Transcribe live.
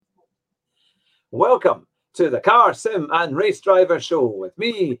Welcome to the Car, Sim and Race Driver Show with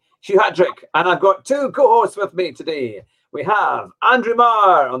me, Hugh Hadrick, and I've got two co-hosts with me today. We have Andrew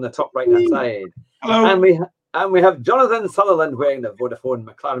Marr on the top right-hand side. Hello. And we have Jonathan Sutherland wearing the Vodafone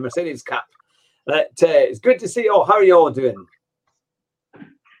McLaren Mercedes cap. It's good to see you all. How are you all doing?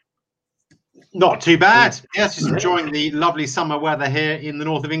 Not too bad. Yes, just enjoying the lovely summer weather here in the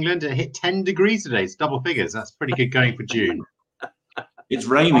north of England. It hit 10 degrees today. It's double figures. That's pretty good going for June. It's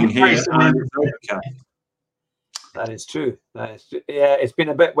raining here. That is true. Yeah, it's been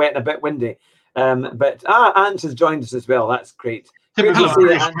a bit wet and a bit windy. But Ant has joined us as well. That's great. Typical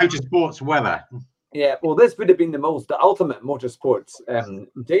motorsports weather. Yeah, well, this would have been the ultimate motorsports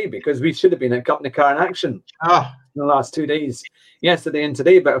day, because we should have been at Company Car in Action in the last 2 days, yesterday and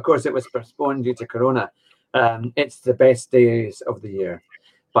today. But of course, it was postponed due to Corona. It's the best days of the year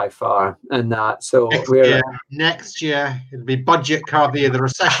by far, and so next year it'll be budget car of the year, the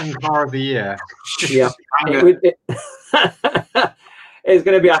recession car of the year. Yeah, it's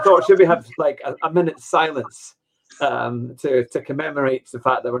going to be. I thought, should we have like a minute's silence to commemorate the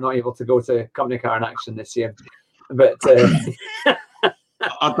fact that we're not able to go to Company Car in Action this year? But I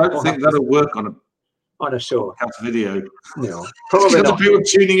don't think that'll work on a show video. No, probably not. People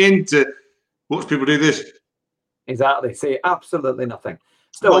tuning in to watch people do this. Exactly. Say absolutely nothing.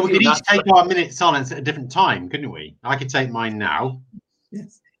 Still, well, we could each take our minute silence at a different time, couldn't we? I could take mine now.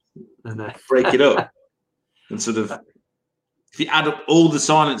 Yes. And break it up. And sort of, if you add up all the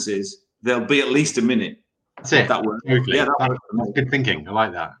silences, there'll be at least a minute. That's it. That works. Totally. Yeah, that's good thinking. I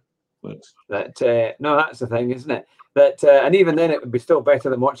like that. No, that's the thing, isn't it? And even then, it would be still better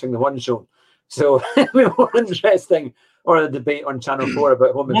than watching the One Show. So it would be more interesting, or a debate on Channel 4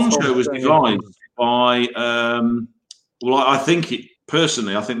 about home. One Show was devised by, I think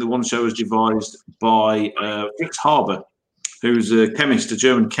the One Show was devised by Fritz Haber, who's a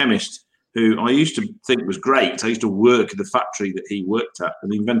German chemist, who I used to think was great. I used to work at the factory that he worked at,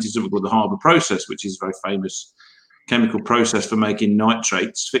 and he invented something called the Haber process, which is a very famous chemical process for making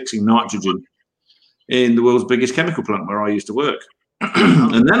nitrates, fixing nitrogen in the world's biggest chemical plant where I used to work.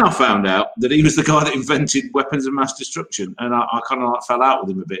 And then I found out that he was the guy that invented weapons of mass destruction, and I kind of fell out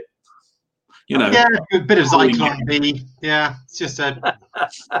with him a bit. You know, a bit of Zyklon B. Yeah, it's just a.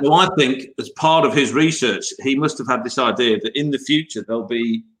 Well, I think as part of his research, he must have had this idea that in the future there'll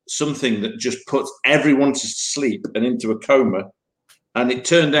be something that just puts everyone to sleep and into a coma, and it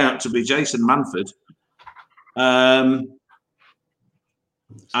turned out to be Jason Manford, and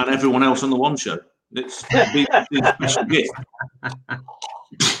everyone else on the One Show. It's a special gift.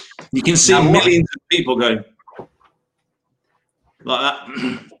 You can see millions of people going like that.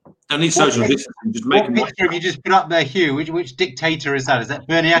 I need social distancing. Just make what picture have you just put up there, Hugh? Which dictator is that? Is that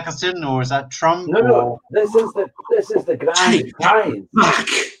Bernie Ecclestone or is that Trump? No. This is the grand prize.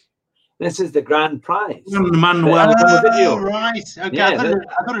 This is the grand prize. Manuel video. Right. Okay. Yeah,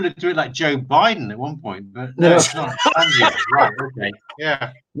 I thought it looked like Joe Biden at one point, but no, it's not. Fangio. Right. Okay.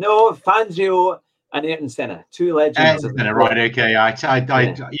 Yeah. No, Fangio and Ayrton Senna, two legends. Right. Okay. Yeah.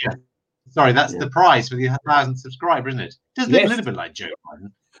 Sorry, that's the prize for the 1,000 subscribers, isn't it? Does look a little bit like Joe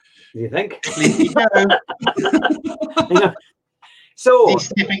Biden. Do you think? So he's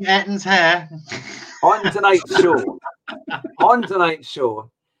sniffing Ayrton's hair. On tonight's show,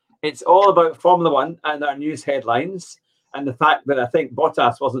 it's all about Formula One and our news headlines, and the fact that I think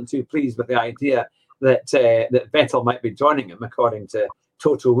Bottas wasn't too pleased with the idea that Vettel might be joining him, according to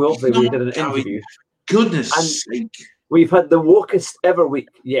Toto Wolff. We did an interview. Goodness sake. We've had the wokest ever week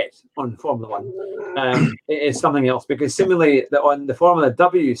yet on Formula One. It is something else, because similarly on the Formula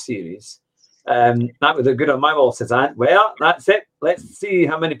W series, that was a good on my wall, says Ant. Well, that's it. Let's see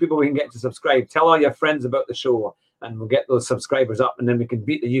how many people we can get to subscribe. Tell all your friends about the show, and we'll get those subscribers up, and then we can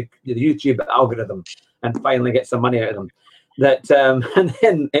beat the YouTube algorithm and finally get some money out of them. And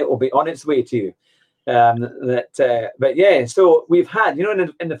then it will be on its way to you. But yeah, so we've had,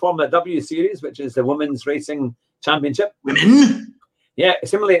 in the Formula W series, which is the women's racing championship. Women? Yeah,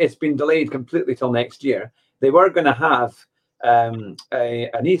 similarly, it's been delayed completely till next year. They were going to have an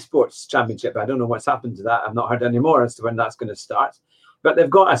esports championship. I don't know what's happened to that. I've not heard any more as to when that's going to start. But they've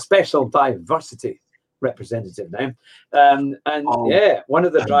got a special diversity representative now. One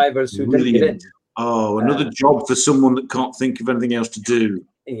of the drivers who didn't get in. Oh, another job for someone that can't think of anything else to do.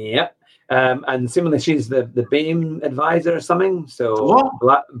 Yeah. And similarly, she's the BAME advisor or something. So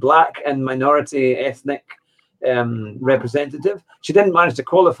black and minority ethnic representative. She didn't manage to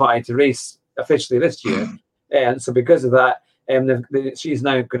qualify to race officially this year, and so because of that, she's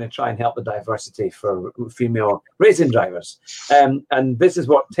now going to try and help the diversity for female racing drivers. And this is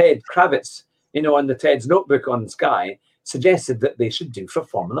what Ted Kravitz, on the Ted's Notebook on Sky, suggested that they should do for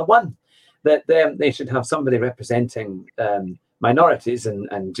Formula One. that they should have somebody representing minorities and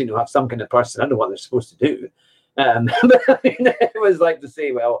have some kind of person. I don't know what they're supposed to do. But I mean, it was like to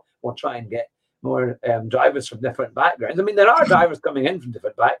say, well, we'll try and get more drivers from different backgrounds. I mean, there are drivers coming in from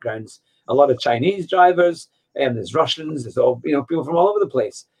different backgrounds. A lot of Chinese drivers, there's Russians, there's all people from all over the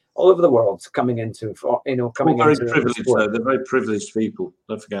place, all over the world coming into very privileged. They're very privileged people.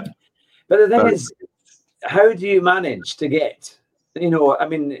 Don't forget. But the thing is, how do you manage to get? I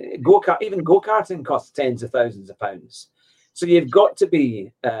mean, even go-karting costs tens of thousands of pounds. So you've got to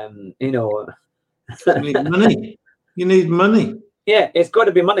be, You need money. You need money. Yeah, it's got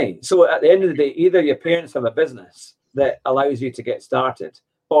to be money. So at the end of the day, either your parents have a business that allows you to get started,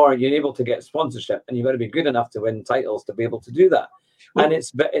 or you're able to get sponsorship, and you've got to be good enough to win titles to be able to do that. And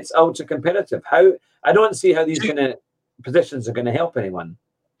it's ultra competitive. I don't see how these kind of positions are going to help anyone.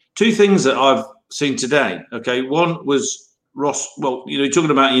 Two things that I've seen today. Okay, one was Ross. Well, you're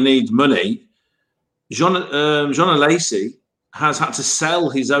talking about you need money. Jean Alesi has had to sell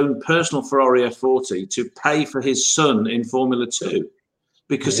his own personal Ferrari F40 to pay for his son in Formula 2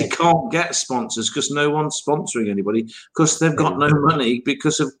 because he can't get sponsors because no one's sponsoring anybody because they've got no money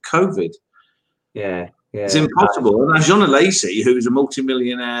because of COVID. Yeah. It's impossible. And Jean Alesi, who's a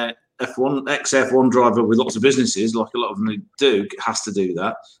multimillionaire ex-F1 driver with lots of businesses, like a lot of them do, has to do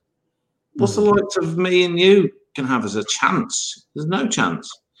that. What's the likes of me and you can have as a chance? There's no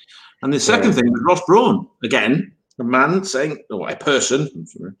chance. And the second thing was Ross Brawn, again, a man saying, or a person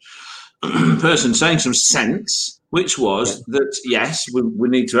saying some sense, which was that, yes, we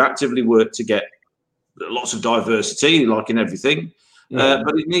need to actively work to get lots of diversity, like in everything,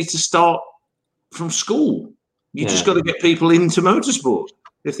 but it needs to start from school. You just got to get people into motorsport.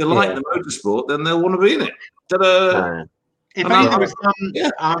 If they like the motorsport, then they'll want to be in it. Ta-da! If only there was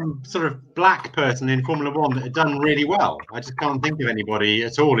some sort of black person in Formula One that had done really well. I just can't think of anybody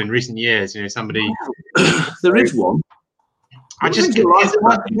at all in recent years. Somebody. There is one. I just did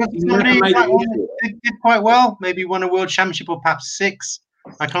quite well. Maybe won a world championship or perhaps 6.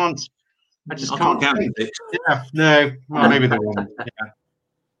 I just can't count it. Yeah, no. Well, maybe the one.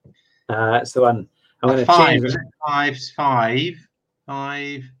 Yeah. So I'm going to change it.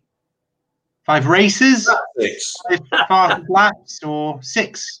 5 races, 6 fastest laps, or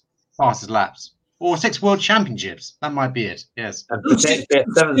 6 fastest laps, or 6 world championships. That might be it. Yes.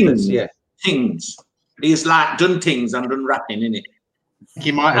 Things. He's like done things and done rapping, isn't it?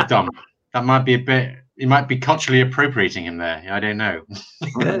 He might have done. That might be a bit. He might be culturally appropriating him there. I don't know.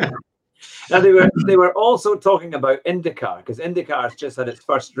 Now they were also talking about IndyCar because IndyCar has just had its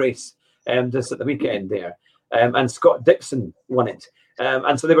first race just at the weekend there, and Scott Dixon won it.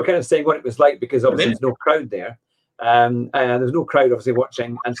 And so they were kind of saying what it was like because obviously there's no crowd there. There's no crowd obviously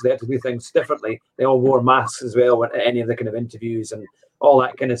watching, and so they had to do things differently. They all wore masks as well at any of the kind of interviews and all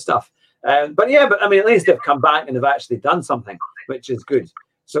that kind of stuff. But I mean, at least they've come back and they've actually done something, which is good.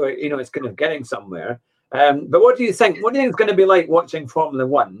 So it's kind of getting somewhere. But what do you think? What do you think it's going to be like watching Formula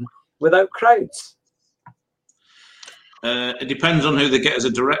One without crowds? It depends on who they get as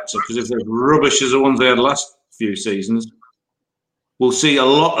a director, because if they're rubbish as the ones they had last few seasons, we'll see a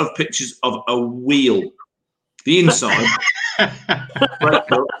lot of pictures of a wheel. The inside,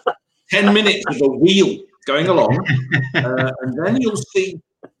 10 minutes of a wheel going along, and then you'll see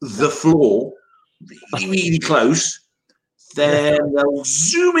the floor really, really close. Then they'll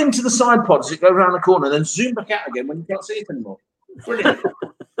zoom into the side pod as it goes around the corner, then zoom back out again when you can't see it anymore. Brilliant.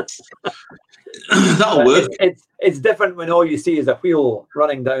 That'll work. It's different when all you see is a wheel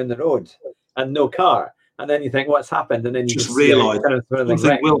running down the road and no car. And then you think, what's happened? And then you just realise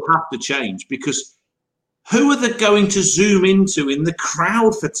something will have to change, because who are they going to zoom into in the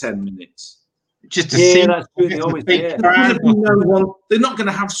crowd for 10 minutes? Just to see. That's true. They always do. They're not going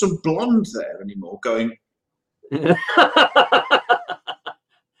to have some blonde there anymore going, like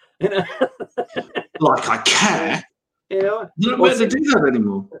I care. Where do they do that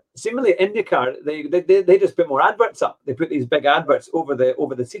anymore? Similarly, IndyCar, they just put more adverts up. They put these big adverts over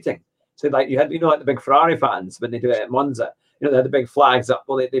the seating. So like you had, like the big Ferrari fans when they do it at Monza, they had the big flags up.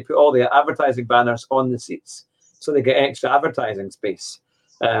 Well, they put all the advertising banners on the seats, so they get extra advertising space.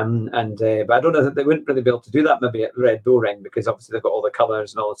 But I don't know that they wouldn't really be able to do that maybe at Red Bull Ring, because obviously they've got all the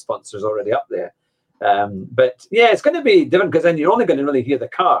colours and all the sponsors already up there. But yeah, it's going to be different, because then you're only going to really hear the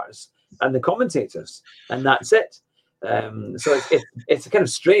cars and the commentators, and that's it. So it's a kind of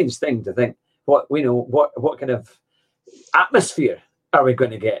strange thing to think what kind of atmosphere are we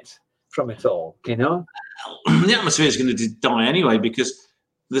going to get from it all? The atmosphere is going to die anyway, because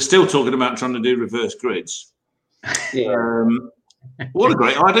they're still talking about trying to do reverse grids. Yeah. What a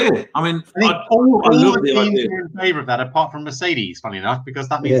great idea! I mean, I think I all love the the teams idea. are in favour of that, apart from Mercedes, funny enough, because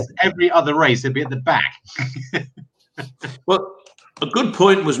that means every other race would be at the back. Well, a good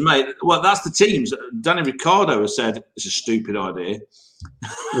point was made. Well, that's the teams. Danny Ricciardo has said it's a stupid idea.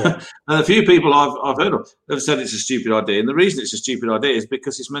 Yeah. And a few people I've heard of have said it's a stupid idea. And the reason it's a stupid idea is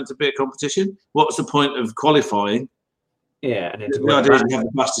because it's meant to be a competition. What's the point of qualifying? Yeah, and it's The idea is you have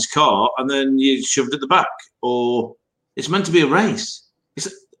the fastest car and then you shoved at the back. Or it's meant to be a race.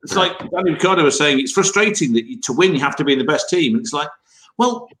 It's like Danny Ricciardo was saying, it's frustrating that to win you have to be in the best team. And it's like,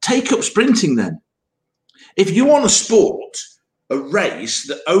 well, take up sprinting then. If you want a sport, a race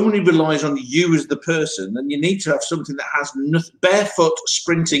that only relies on you as the person, then you need to have something that has barefoot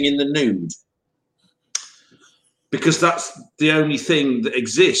sprinting in the nude. Because that's the only thing that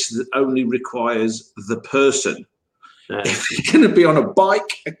exists that only requires the person. If you're going to be on a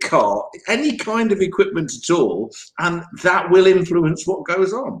bike, a car, any kind of equipment at all, and that will influence what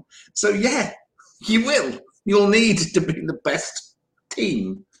goes on. So, yeah, you will. You'll need to be the best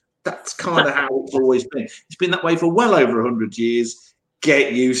team. That's kind of how it's always been. It's been that way for well over 100 years.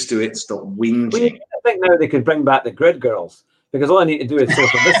 Get used to it. Stop whinging. Well, I think now they could bring back the grid girls, because all I need to do is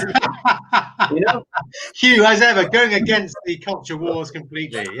social distance. You know, Hugh, as ever, going against the culture wars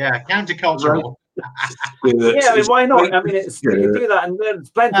completely. Yeah, counterculture. Right. Yeah, I mean, why not? I mean, you can do that, and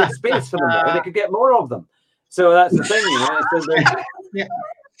there's plenty of space for them now. They could get more of them. So that's the thing, you know. Yeah.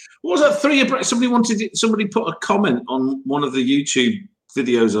 What was that? 3 abreast? Somebody put a comment on one of the YouTube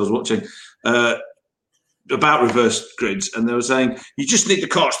videos I was watching about reverse grids, and they were saying you just need the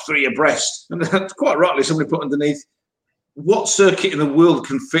cars 3 abreast. And quite rightly, somebody put underneath, what circuit in the world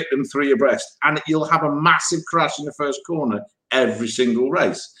can fit them 3 abreast? And you'll have a massive crash in the first corner every single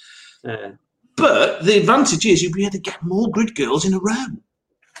race. But the advantage is you'll be able to get more grid girls in a row.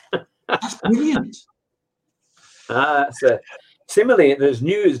 That's brilliant. Similarly, there's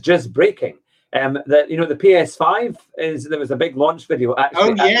news just breaking that the PS5 there was a big launch video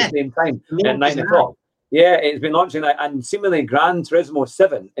actually at the same time at 9 o'clock. Yeah, it's been launching, and similarly, Gran Turismo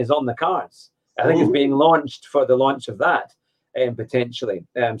 7 is on the cards. I think it's being launched for the launch of that, potentially.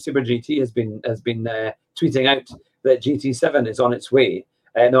 Super GT has been tweeting out that GT7 is on its way.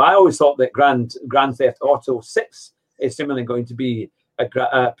 No, I always thought that Grand Theft Auto 6 is similarly going to be a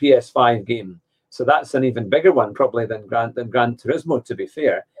PS5 game. So that's an even bigger one, probably, than Gran Turismo, to be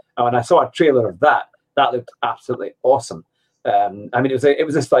fair. And when I saw a trailer of that looked absolutely awesome. I mean, it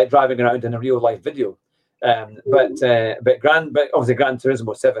was just like driving around in a real life video. But obviously Gran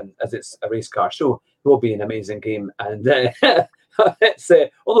Turismo 7, as it's a race car show, will be an amazing game. And it's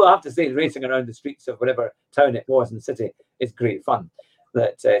although I have to say, racing around the streets of whatever town it was in the city is great fun.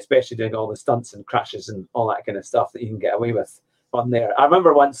 That especially doing all the stunts and crashes and all that kind of stuff that you can get away with on there. I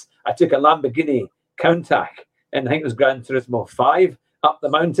remember once I took a Lamborghini Countach, and I think it was Gran Turismo 5, up the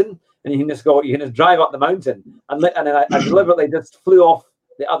mountain, and you can just drive up the mountain, and then I deliberately just flew off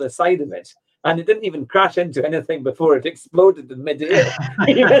the other side of it, and it didn't even crash into anything before it exploded in midair.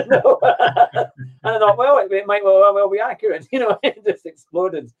 Even though, and I thought, well, it might well be accurate. It just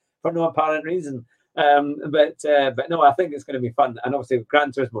exploded for no apparent reason. But no, I think it's going to be fun, and obviously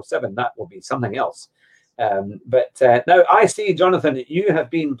Gran Turismo 7, that will be something else. But now I see, Jonathan, that you have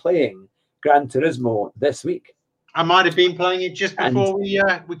been playing Gran Turismo this week. I might have been playing it just before we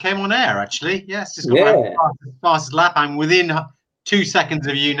came on air, actually. Yes, just got my fastest lap. I'm within 2 seconds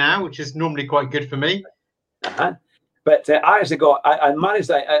of you now, which is normally quite good for me. But I actually I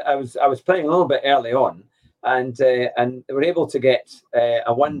managed. I was playing a little bit early on, and were able to get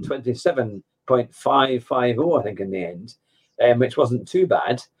a 1:27.550, I think, in the end, which wasn't too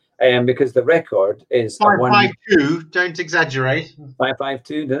bad. Because the record is 552. Don't exaggerate.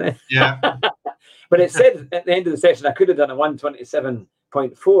 552, didn't it? Yeah. But it said at the end of the session I could have done a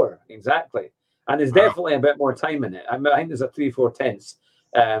 1:27.4 exactly, and there's definitely a bit more time in it. I think there's a 3/4 tenths.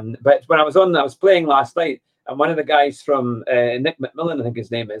 But when I was playing last night, and one of the guys from Nick McMillan, I think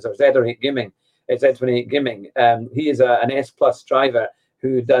his name is, or Z28 Gaming, Z28 Gaming, he is an S Plus driver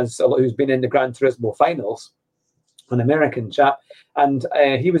who's been in the Gran Turismo finals, an American chap, and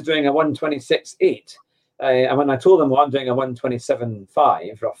he was doing a 1:26.8. And when I told him, well, I'm doing a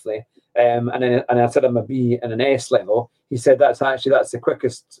 1:27.5 roughly, and I said I'm a B and an S level, he said that's the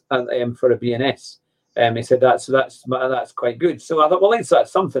quickest for a B and S. He said that's quite good. So I thought, well, at least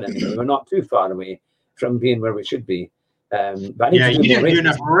that's something anyway. We're not too far away from being where we should be. But I need to do you don't more do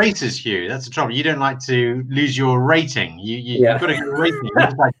enough races, Hugh. That's the trouble. You don't like to lose your rating. You've got to get a rating. You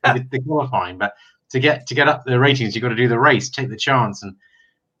just like the qualifying, but to get up the ratings, you've got to do the race, take the chance, and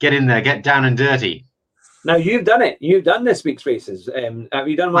get in there, get down and dirty. Now you've done it. You've done this week's races. Have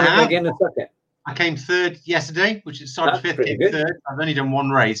you done one again in a second? I came third yesterday, which is started fifth, came good. third. I've only done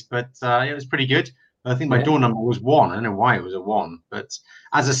one race, but it was pretty good. I think my door number was 1. I don't know why it was a 1, but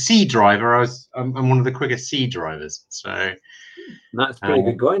as a C driver, I'm one of the quickest C drivers. So that's pretty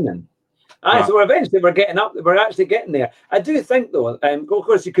good going then. So we're getting up. We're actually getting there. I do think though, of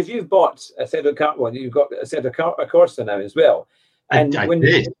course, because you've bought a set of you've got a set of Corsa now as well. And I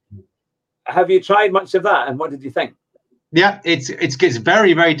did. Have you tried much of that? And what did you think? Yeah, it's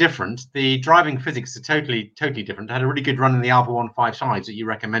very, very different. The driving physics are totally different. I had a really good run in the Alpha 155s that you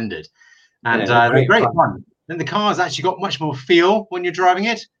recommended, and they're great fun. Then the car's actually got much more feel when you're driving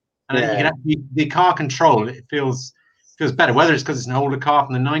it, and you can actually, the car control, it feels better. Whether it's because it's an older car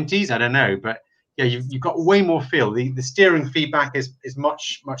from the 90s, I don't know, but yeah, you've got way more feel. The steering feedback is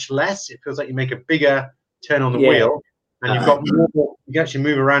much less. It feels like you make a bigger turn on the wheel, and you've got more. You can actually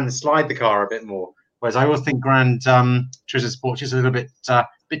move around and slide the car a bit more. Whereas I always think Grand Turismo Sport is a little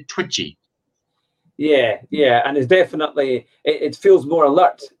bit twitchy. Yeah, and it's definitely it feels more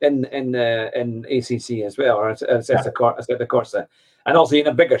alert in ACC as well, or a set of Corsa, and also in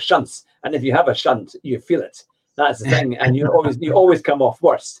a bigger shunts. And if you have a shunt, you feel it. That's the thing, and you always come off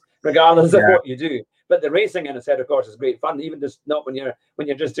worst, regardless of what you do. But the racing in a set of Corsa is great fun, even just not when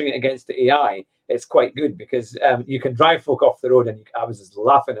you're just doing it against the AI. It's quite good because you can drive folk off the road, and I was just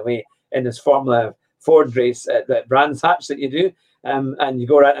laughing away in this Formula Ford race at the Brands Hatch that you do, and you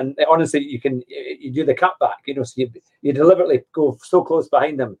go around, and honestly, you do the cutback, so you deliberately go so close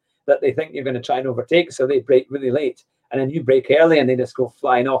behind them that they think you're going to try and overtake, so they brake really late, and then you brake early, and they just go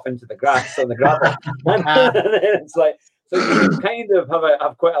flying off into the grass on the gravel, and then it's like, so you can kind of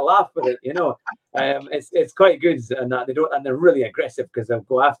have quite a laugh with it, It's quite good, and that they're really aggressive because they'll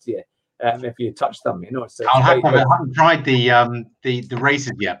go after you. If you touch them, So I haven't tried the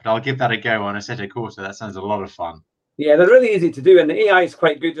races yet, but I'll give that a go on Assetto Corsa. That sounds a lot of fun. Yeah, they're really easy to do, and the AI is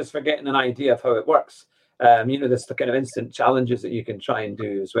quite good just for getting an idea of how it works. There's the kind of instant challenges that you can try and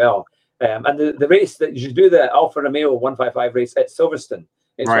do as well. And the race that you should do, the Alfa Romeo 155 race at Silverstone.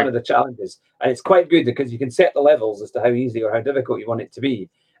 It's one of the challenges, and it's quite good because you can set the levels as to how easy or how difficult you want it to be.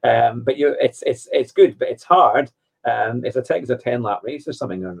 But it's good, but it's hard. It's a 10-lap race or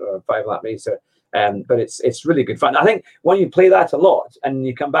something, or a 5-lap race, but it's really good fun. I think when you play that a lot and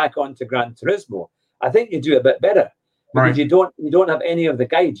you come back onto Gran Turismo, I think you do a bit better because you don't have any of the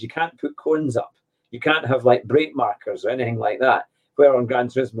guides. You can't put cones up. You can't have like brake markers or anything like that. Where on Gran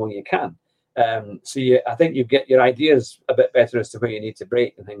Turismo you can. I think you get your ideas a bit better as to where you need to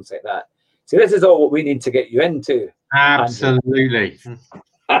brake and things like that. So this is all what we need to get you into. Absolutely.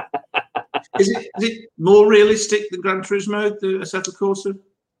 Is it more realistic than Gran Turismo, the Assetto Corsa?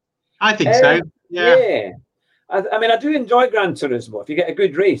 I think so. Yeah. I do enjoy Gran Turismo. If you get a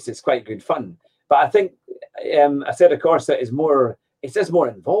good race, it's quite good fun. But I think Assetto Corsa is more. It's just more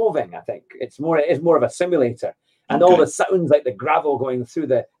involving. I think it is more of a simulator, and all the sounds like the gravel going through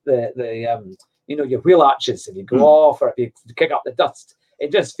the your wheel arches if you go off, or if you kick up the dust.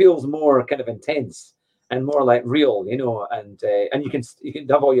 It just feels more kind of intense and more like real, and you can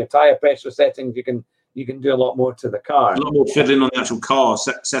have all your tire pressure settings. You can do a lot more to the car. A lot more fiddling on the actual car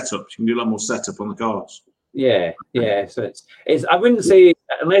setup. You can do a lot more setup on the cars. Yeah. So it's. I wouldn't say,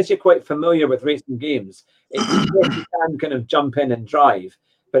 unless you're quite familiar with racing games, you can kind of jump in and drive,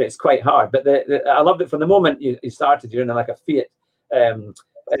 but it's quite hard. But I loved it from the moment you started. You're in like a Fiat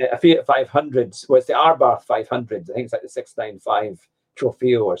 500. Well, it's the Abarth 500. I think it's like the 695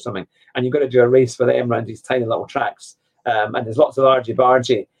 Trofeo or something. And you've got to do a race for them around these tiny little tracks. And there's lots of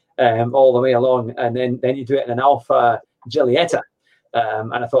argy-bargy all the way along. And then you do it in an Alfa Giulietta.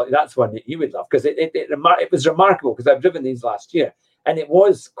 And I thought that's one that you would love because it was remarkable because I've driven these last year and it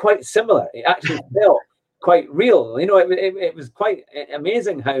was quite similar. It actually felt quite real. It was quite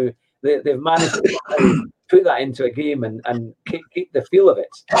amazing how they've managed to put that into a game and keep the feel of it,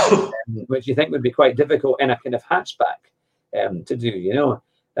 which you think would be quite difficult in a kind of hatchback to do. So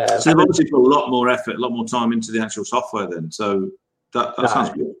they've obviously put a lot more effort, a lot more time into the actual software then. So that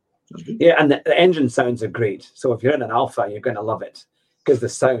sounds good. Yeah, and the engine sounds are great. So if you're in an Alpha, you're going to love it because the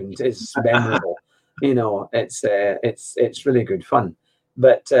sound is memorable. It's really good fun.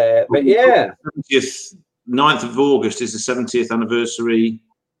 But yeah, 9th of August is the 70th anniversary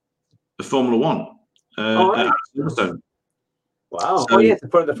of Formula One. At Silverstone. Wow! So,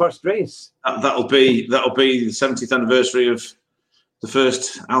 for the first race. That'll be the 70th anniversary of the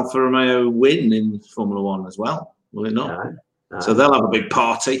first Alfa Romeo win in Formula One as well. Will it not? So they'll have a big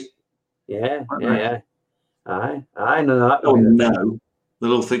party. Yeah. I know that. Oh no,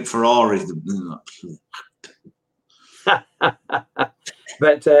 they'll all think Ferrari's the.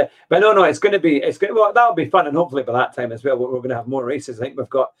 But no, it's going to be well, that'll be fun, and hopefully by that time as well, we're going to have more races. I think we've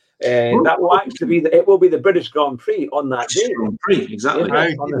got that will actually be it will be the British Grand Prix on that day. Grand Prix, exactly.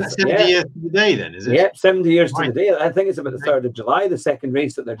 Oh, 70 years to the day, then, is it? Yep, 70 years to the day. I think it's about the 3rd of July, the second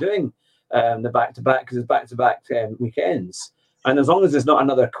race that they're doing, the back-to-back, because it's back-to-back weekends. And as long as there's not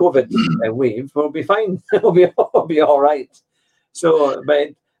another COVID wave, we'll be fine. we'll be all right. So, but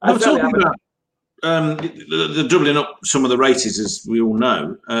we're talking about the doubling up some of the races, as we all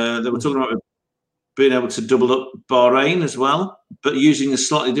know. They were talking about being able to double up Bahrain as well, but using a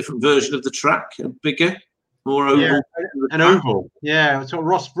slightly different version of the track, bigger, more oval. Yeah, an oval. Yeah, so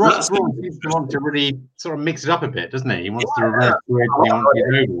Ross Brawn seems to want to really sort of mix it up a bit, doesn't he? He wants to revert to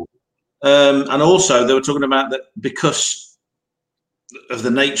the oval. And also, they were talking about that because of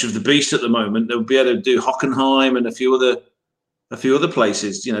the nature of the beast at the moment, they'll be able to do Hockenheim and a few other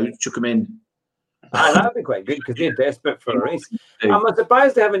places. You know, chuck them in. That would be quite good because they're desperate for a race. I'm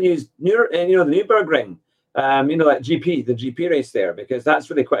surprised they haven't used the Nürburgring, like the GP race there, because that's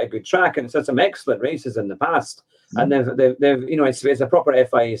really quite a good track and it's had some excellent races in the past. And they've it's a proper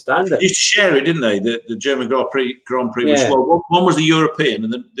FIA standard. They used to share it, didn't they? The German Grand Prix was one was the European,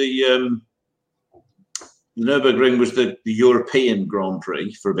 and the Nürburgring was the European Grand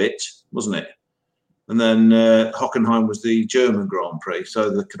Prix for a bit, wasn't it? And then Hockenheim was the German Grand Prix, so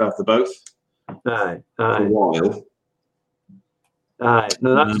they could have the both. Aye. For a while. Aye.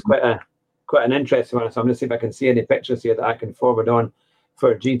 No, that's quite an interesting one. So I'm going to see if I can see any pictures here that I can forward on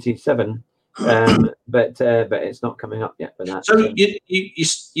for GT7. But it's not coming up yet for that. So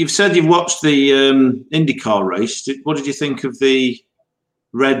you've said you've watched the IndyCar race. What did you think of the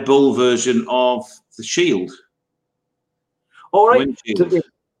Red Bull version of the Shield? All right. To be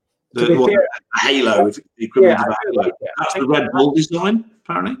fair, Halo, the equivalent of a Halo. That's the Red Bull design,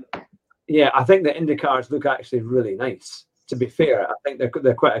 apparently. Yeah, I think the Indy cars look actually really nice. To be fair, I think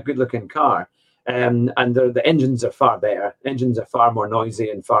they're quite a good-looking car, and the engines are far better. Engines are far more noisy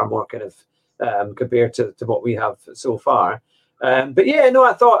and far more kind of compared to what we have so far. But yeah, no,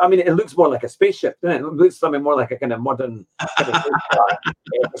 I mean, it looks more like a spaceship, doesn't it? It looks something more like a kind of modern kind of car,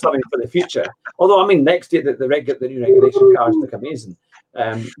 something for the future. Although, I mean, next year the new regulation cars look amazing.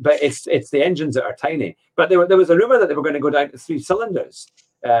 But it's the engines that are tiny. But there was a rumor that they were going to go down to 3 cylinders.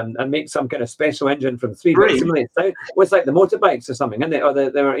 And make some kind of special engine from 3. But it's like the motorbikes or something, isn't it? Or they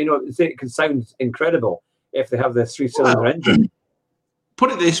were, it can sound incredible if they have this 3-cylinder engine.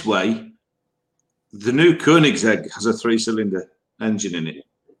 Put it this way, the new Koenigsegg has a 3-cylinder engine in it.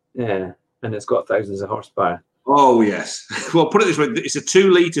 Yeah, and it's got thousands of horsepower. Oh yes. Well, put it this way, it's a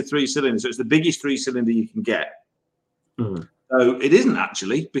 2-litre 3-cylinder, so it's the biggest 3-cylinder you can get. So it isn't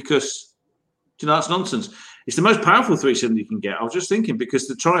actually, because that's nonsense. It's the most powerful 3-cylinder you can get. I was just thinking because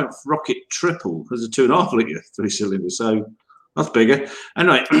the Triumph Rocket Triple has a 2.5-litre 3-cylinder, so that's bigger.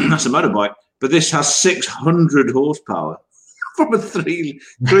 Anyway, that's a motorbike, but this has 600 horsepower from a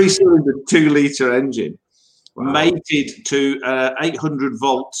 3-cylinder 2-litre engine, mated to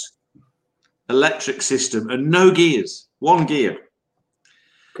 800-volt electric system and no gears, 1 gear.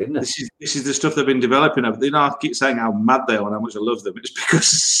 Goodness. This is the stuff they've been developing. I keep saying how mad they are and how much I love them. It's because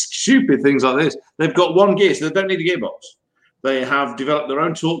stupid things like this. They've got 1 gear, so they don't need a gearbox. They have developed their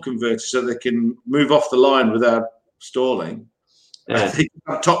own torque converter so they can move off the line without stalling. Yeah. They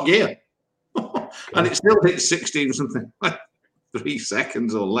have top gear. And it still hits 16 or something, like 3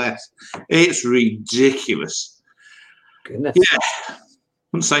 seconds or less. It's ridiculous. Goodness. Yeah.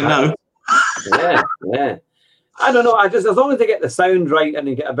 Wouldn't say no. Yeah. I don't know. As long as they get the sound right and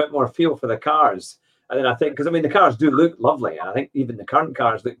they get a bit more feel for the cars, and then I think, because I mean the cars do look lovely. I think even the current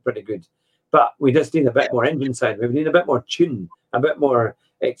cars look pretty good, but we just need a bit more engine sound. We need a bit more tune, a bit more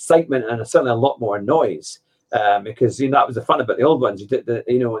excitement, and certainly a lot more noise. Because that was the fun about the old ones. You did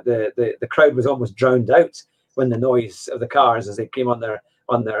the crowd was almost drowned out when the noise of the cars as they came on their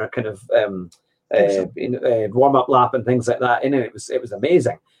kind of warm up lap and things like that. It was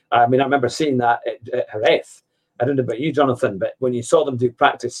amazing. I mean, I remember seeing that at Jerez. I don't know about you, Jonathan, but when you saw them do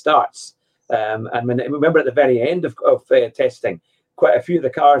practice starts, and remember at the very end of testing, quite a few of the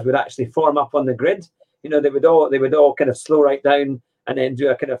cars would actually form up on the grid. They would all kind of slow right down and then do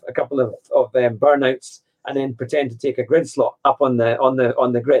a couple of burnouts and then pretend to take a grid slot up on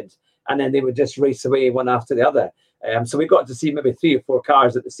the grid, and then they would just race away one after the other. So we got to see maybe 3 or 4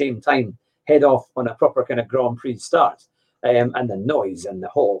 cars at the same time head off on a proper kind of Grand Prix start, and the noise and the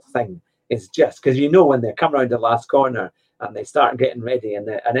whole thing is just because when they come around the last corner and they start getting ready, and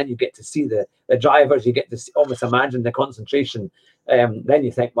then you get to see the drivers, you get to almost imagine the concentration. Then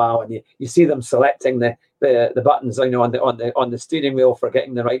you think, wow, and you see them selecting the buttons on the steering wheel for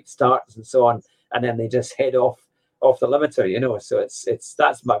getting the right starts and so on, and then they just head off off the limiter, you know. So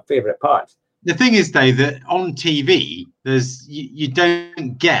that's my favourite part. The thing is, though, that on TV, you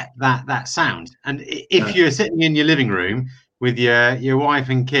don't get that sound. And if you're sitting in your living room with your wife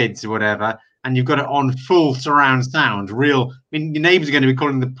and kids or whatever, and you've got it on full surround sound, your neighbours are going to be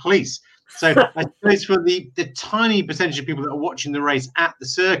calling the police. So I suppose for the tiny percentage of people that are watching the race at the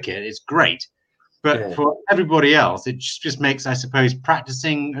circuit, it's great. But for everybody else, it just makes, I suppose,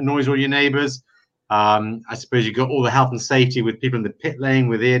 practicing annoys all your neighbours. I suppose you've got all the health and safety with people in the pit lane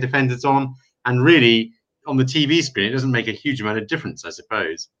with ear defenders on. And really, on the TV screen, it doesn't make a huge amount of difference, I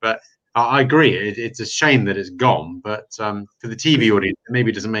suppose. But I agree. It's a shame that it's gone. But for the TV audience,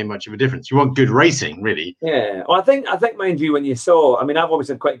 maybe it doesn't make much of a difference. You want good racing, really. Yeah. Well, I think, mind you, when you saw, I mean, I've always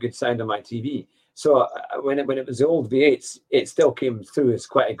had quite good sound on my TV. So when it was the old V8s, it still came through as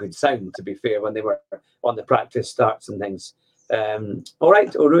quite a good sound, to be fair, when they were on the practice starts and things. All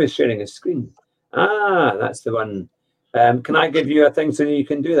right. Oru is sharing his screen. Ah, that's the one. Can I give you a thing so you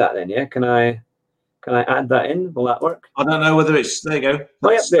can do that then? Yeah. Can I add that in? Will that work? I don't know whether it's there. You go.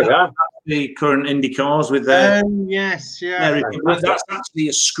 That's, there we are. That's the current Indy cars with their. Yes, yeah. That's actually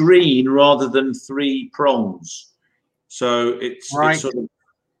a screen rather than 3 prongs. So it's right. It's sort of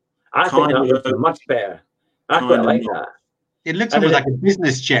I think that looks much better. I quite like that. It looks almost like a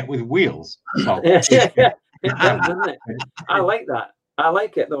business jet with wheels. Yeah, it does, doesn't it? I like that. I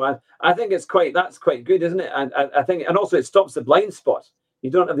like it though. I think that's quite good, isn't it? And I think, and also it stops the blind spot.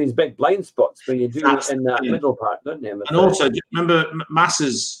 You don't have these big blind spots when you do it in that middle part, don't you? And also, do you remember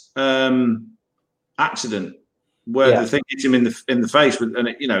Massa's accident where the thing hit him in the face with, and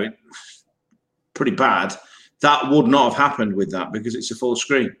it, pretty bad. That would not have happened with that because it's a full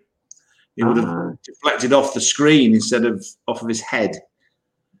screen. It would have deflected off the screen instead of off of his head.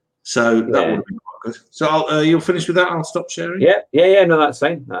 So that would have been quite good. So you'll finish with that. I'll stop sharing. Yeah. No, that's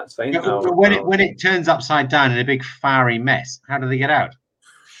fine. That's fine. But when it turns upside down in a big fiery mess, how do they get out?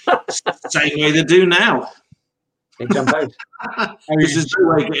 Same way they do now. They jump out. Because there's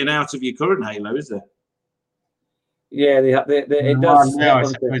no way getting out of your current Halo, is there? Yeah, it does. No, I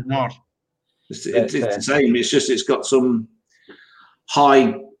suppose not. It's the same. It's just it's got some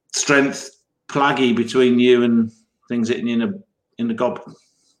high strength plaggy between you and things hitting you in the gob.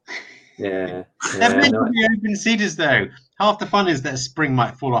 They're meant to be open seaters though. Half the fun is that a spring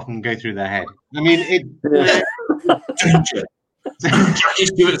might fall off and go through their head. I mean, Danger. Jackie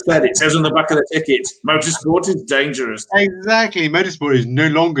Stewart said it says on the back of the ticket, motorsport is dangerous. Exactly. Motorsport is no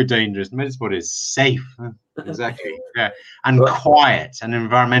longer dangerous. Motorsport is safe. Exactly. Yeah. And quiet and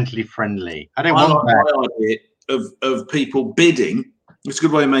environmentally friendly. I don't want that. My idea of people bidding. It's a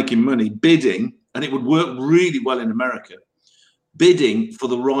good way of making money. Bidding, and it would work really well in America. Bidding for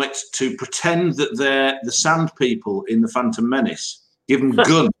the right to pretend that they're the sand people in the Phantom Menace. Give them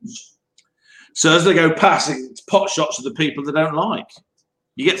guns. So as they go past, it's pot shots of the people they don't like.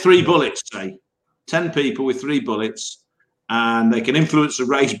 You get 3 bullets, say. 10 people with 3 bullets, and they can influence the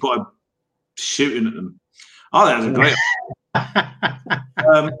race by shooting at them. Oh, that was a great.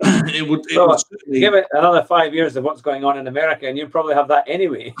 It would certainly... give it another 5 years of what's going on in America, and you probably have that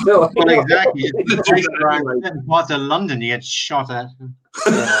anyway. So, exactly. Parts of London, you get shot at.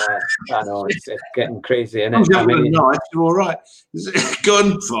 I know it's getting crazy, isn't it? Nice, you're all right.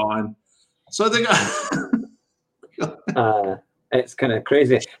 Gun, fine. So I think it's kind of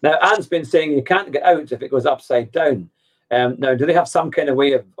crazy. Now, Anne's been saying you can't get out if it goes upside down. Now, do they have some kind of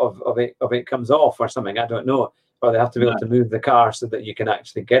way of it comes off or something? I don't know. Or they have to be able to move the car so that you can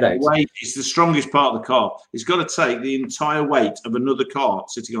actually get out. Weight is the strongest part of the car. It's got to take the entire weight of another car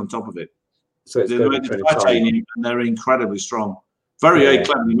sitting on top of it. So it's titanium, and they're incredibly strong. Very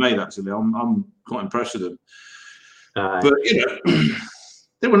cleverly made, actually. I'm quite impressed with them. But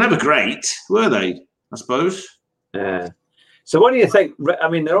they were never great, were they? I suppose. So what do you think? I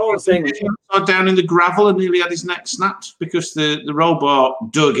mean, they're all saying down in the gravel and nearly had his neck snapped because the roll bar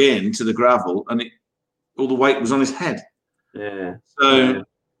dug into the gravel and all the weight was on his head. Yeah. So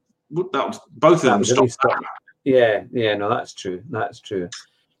that was both of them stopped. No, that's true. That's true.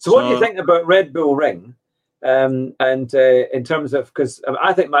 So what do you think about Red Bull Ring? And in terms of, because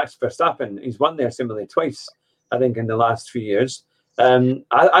I think Max Verstappen, he's won there similarly twice, I think, in the last few years.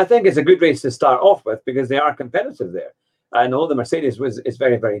 I think it's a good race to start off with because they are competitive there. And all the Mercedes is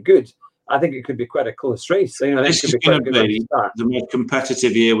very, very good. I think it could be quite a close race. This is going to be the most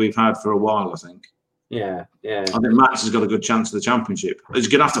competitive year we've had for a while, I think. Yeah. I think Max has got a good chance of the championship. He's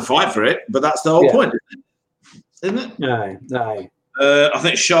going to have to fight for it, but that's the whole point, isn't it? No. I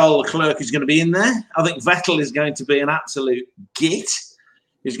think Charles Leclerc is going to be in there. I think Vettel is going to be an absolute git.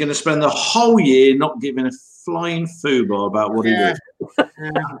 He's going to spend the whole year not giving a flying foobar about what he does.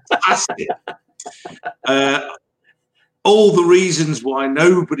 Fantastic. all the reasons why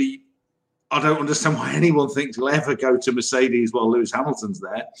I don't understand why anyone thinks he'll ever go to Mercedes while Lewis Hamilton's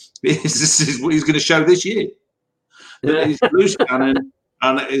there. This is what he's going to show this year. That he's loose cannon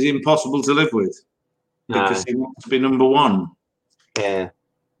and it is impossible to live with because he wants to be number one. Yeah.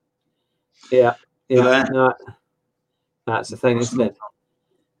 No, that's the thing, isn't it?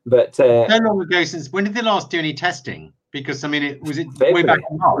 But how long ago since when did they last do any testing? Because I mean, February. Way back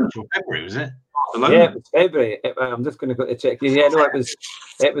in March or February, was it? Yeah, it was February. I'm just going to go to check. Yeah, no,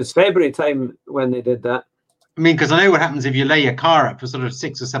 it was February time when they did that. I mean, because I know what happens if you lay your car up for sort of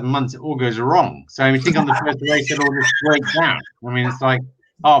 6 or 7 months, it all goes wrong. So I mean, think on the first race, it all just breaks down. I mean, it's like,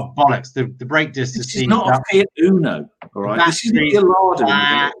 oh bollocks, the brake disc is not a Fiat Uno, all right. This is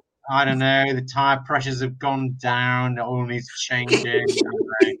the I don't know. The tire pressures have gone down. It all needs changing.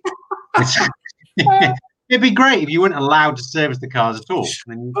 It'd be great if you weren't allowed to service the cars at all.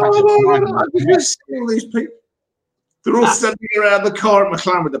 Then all these people, they're all standing around the car at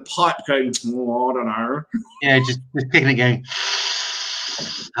McLaren with the pipe going, oh, I don't know. Yeah, just picking it going.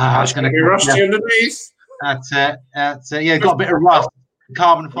 It's going to be rusty underneath. That's it. Yeah, got a bit of rust.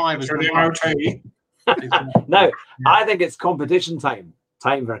 Carbon fibers. No, I think it's competition time.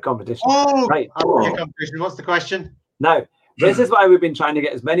 Time for a competition. Oh, right. Competition. What's the question? Now, this is why we've been trying to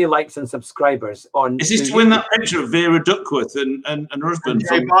get as many likes and subscribers on. Is this to win that picture of Vera Duckworth and her husband?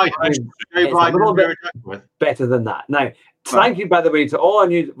 Joe Biden, better than that. Now, thank you, by the way, to all our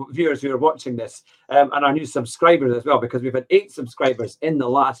new viewers who are watching this and our new subscribers as well, because we've had 8 subscribers in the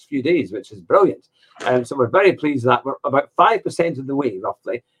last few days, which is brilliant. So we're very pleased that we're about 5% of the way,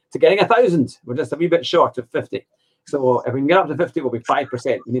 roughly, to getting 1,000. We're just a wee bit short of 50. So if we can get up to 50, we'll be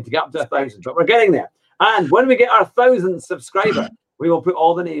 5%. We need to get up to 1,000, but we're getting there. And when we get our 1,000th subscriber, we will put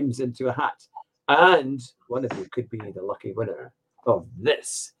all the names into a hat. And one of you could be the lucky winner of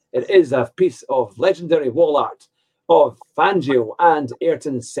this. It is a piece of legendary wall art of Fangio and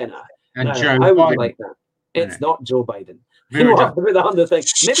Ayrton Senna. And now, Joe I would Biden. like that. It's not Joe Biden. You have to put that on the thing.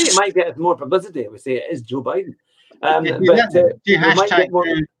 Maybe it might get more publicity. We say it is Joe Biden. Do you hashtag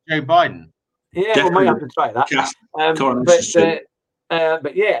Joe Biden? Yeah, we might have to try that.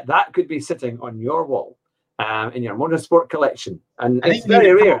 But yeah, that could be sitting on your wall in your motorsport collection, and it's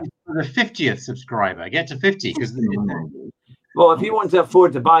very rare. For the 50th subscriber, get to 50 because. Well, if you want to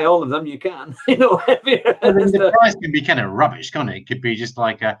afford to buy all of them, you can. You know, the price can be kind of rubbish, can't it? It could be just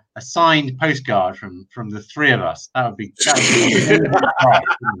like a signed postcard from the 3 of us. That would be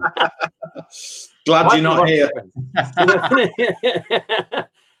glad you're not here.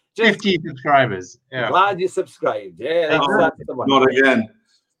 50 subscribers. Yeah. Glad you subscribed. Yeah, that's the one. Not again.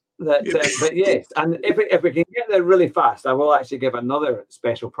 But yes, and if we can get there really fast, I will actually give another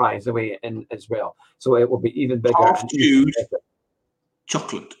special prize away in as well. So it will be even bigger.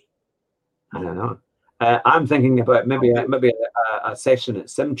 Chocolate. I don't know. I'm thinking about maybe a session at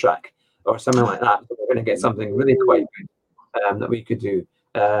SimTrack or something like that. So we're going to get something really quite good that we could do.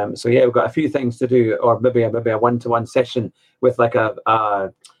 So yeah, we've got a few things to do, or maybe a one-to-one session with like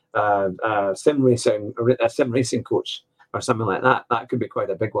a sim racing coach or something like that. That could be quite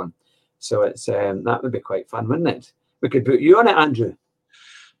a big one. So it's that would be quite fun, wouldn't it? We could put you on it, Andrew.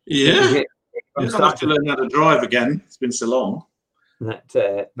 Yeah. I'll have to learn how to drive again. It's been so long. But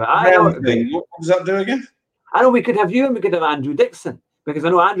I know, what does that do again? I know we could have you and we could have Andrew Dixon, because I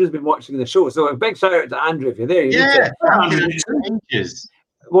know Andrew's been watching the show. So a big shout out to Andrew if you're there.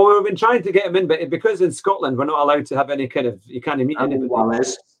 Well, we've been trying to get him in, but because in Scotland we're not allowed to have any kind of, you can't meet anybody.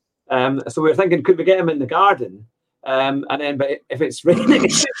 So we're thinking, could we get him in the garden? And then, but if it's raining, we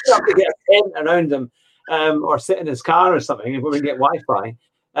have to get a tent around him, or sit in his car or something. If we can get Wi-Fi,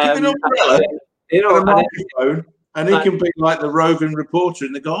 and he can be like the roving reporter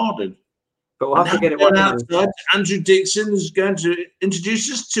in the garden. But we'll have to get it working. Outside, Andrew Dixon is going to introduce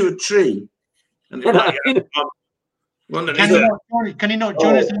us to a tree. And can he not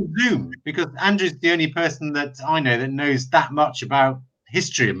join us on Zoom? Because Andrew's the only person that I know that knows that much about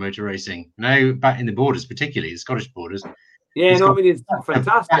history of motor racing. You know, back in the borders, particularly the Scottish borders. Yeah, no, I mean, it's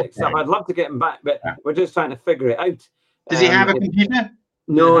fantastic stuff. I'd love to get him back, but we're just trying to figure it out. Does he have a computer?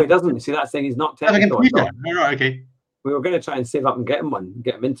 No, he doesn't. See, that's thing. He's not technical. A computer. Oh, right, okay. We were going to try and save up and get him one,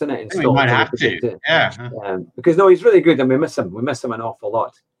 get him internet installed. We might have to. Yeah. Because no, he's really good, and we miss him. We miss him an awful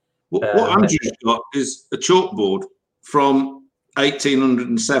lot. What Andrew's got is a chalkboard from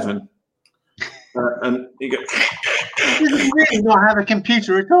 1807, and you go. Does he really not have a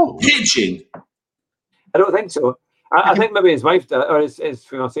computer at all? Pigeon. I don't think so. I think maybe his wife does, or his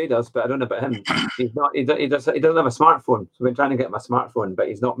fiancée does, but I don't know about him. He's not. He doesn't have a smartphone. So we've been trying to get him a smartphone, but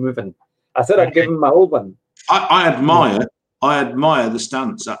he's not moving. I said I'd give him my old one. I admire the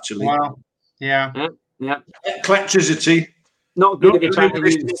stance actually. Wow. Yeah. Yeah. Electricity. Not good if you're trying to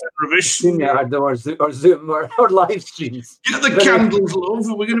use StreamYard or Zoom or live streams. Get the candles, love.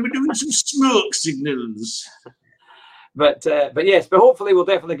 We're going to be doing some smoke signals. But yes, but hopefully we'll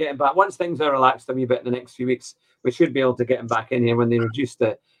definitely get him back. Once things are relaxed a wee bit in the next few weeks, we should be able to get him back in here when they reduce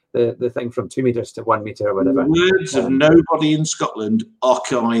the thing from 2 meters to 1 meter or whatever. Words of nobody in Scotland,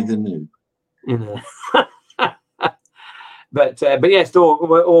 Ockeye the New. But yes,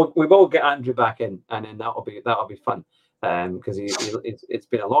 so we will get Andrew back in, and then that'll be fun. Because it's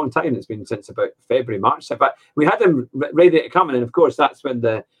been a long time. It's been since about February, March. But we had him ready to come in, and of course that's when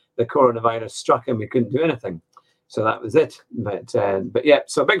the coronavirus struck and we couldn't do anything. So that was it. But yeah,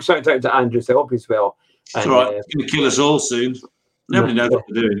 so big shout out to Andrew. So I hope he's well. That's right. It's going to kill us all soon. Nobody knows what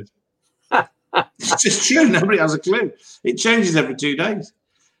they're doing. It's just true. Nobody has a clue. It changes every 2 days.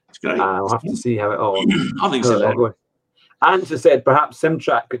 It's great. I'll have to see how it all. I think so. Andrew said perhaps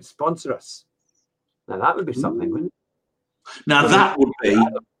Simtrack could sponsor us. Now that would be something, wouldn't it? Now that would be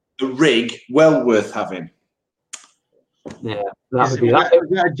a rig well worth having. Yeah, that would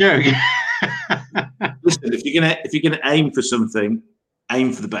be a joke. Listen, if you're gonna aim for something,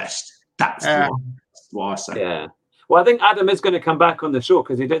 aim for the best. That's what I say. Yeah. Well, I think Adam is going to come back on the show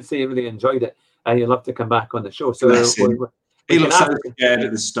because he did say he really enjoyed it and he'd love to come back on the show. So he looked so scared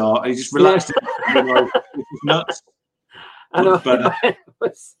at the start. He just relaxed. Yeah. Nuts. I know.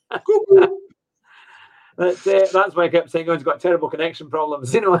 That's why I kept saying, he's got terrible connection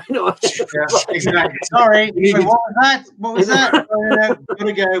problems. I know. Yeah, exactly. Sorry. What was that?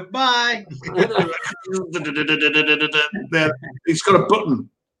 Gotta go. Bye. He's got a button.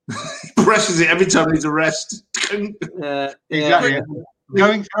 He presses it every time he's arrested. Exactly. Yeah.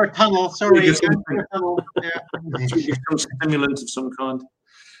 Going through a tunnel. Sorry. Going through a tunnel. Yeah. Some stimulant of some kind.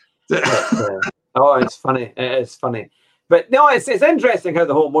 It's funny. It is funny. But no, it's interesting how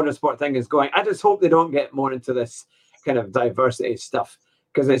the whole motorsport thing is going. I just hope they don't get more into this kind of diversity stuff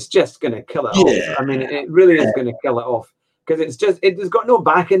because it's just going to kill it off. I mean, it really is going to kill it off because it's got no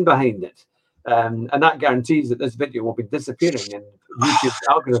backing behind it. And that guarantees that this video will be disappearing in YouTube's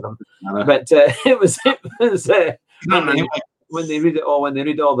algorithm. But it was when they read it all, when they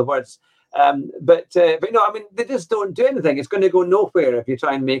read all the words. But no, I mean, they just don't do anything. It's going to go nowhere if you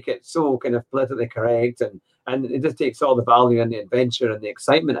try and make it so kind of politically correct, and it just takes all the value and the adventure and the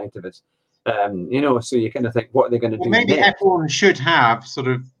excitement out of it. So you kind of think, what are they going to do? Maybe F1 should have sort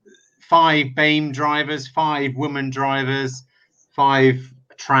of 5 BAME drivers, 5 women drivers, 5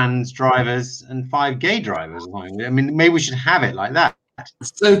 trans drivers, and 5 gay drivers. I mean, maybe we should have it like that.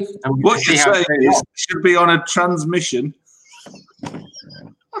 So what you're saying is it should be on a transmission.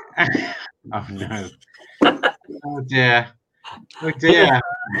 Oh no! Oh dear! Oh dear!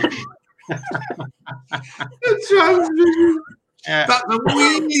 That's a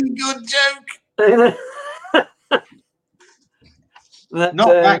really good joke. Not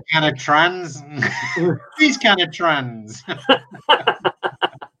that kind of trans. These kind of trans.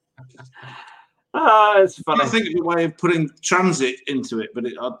 It's funny. I think of a way of putting transit into it, but I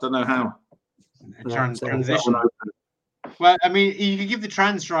don't know how. Transition. Well, I mean, you could give the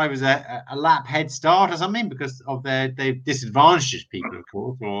trans drivers a lap head start or something because of they disadvantaged people, of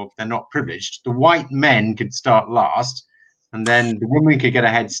course, or they're not privileged. The white men could start last, and then the women could get a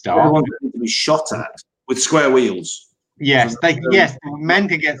head start. Everyone could be shot at with square wheels. Yes, men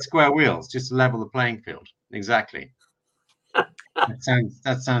could get square wheels just to level the playing field. Exactly.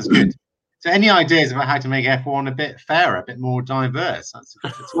 That sounds good. So, any ideas about how to make F1 a bit fairer, a bit more diverse? That's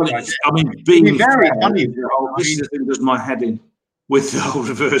I mean, being very funny. This is the thing that does my head in with the whole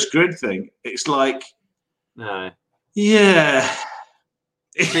reverse grid thing. It's like, yeah.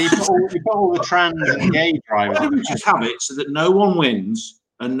 So you put all the trans and gay drivers. Why don't we just have it so that no one wins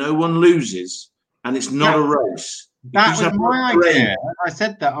and no one loses, and it's not a race? That was my idea. I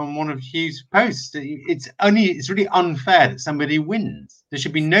said that on one of Hugh's posts. It's really unfair that somebody wins. There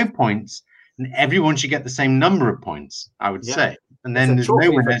should be no points, and everyone should get the same number of points. I would say, and then there's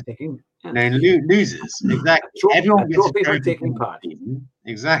no winners, no losers. Exactly. Everyone gets a trophy taking part.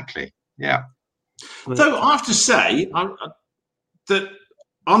 Exactly. Yeah. So I have to say that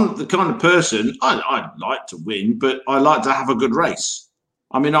I'm the kind of person I like to win, but I like to have a good race.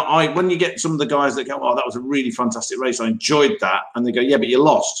 I mean, when you get some of the guys that go, "Oh, that was a really fantastic race. I enjoyed that," and they go, "Yeah, but you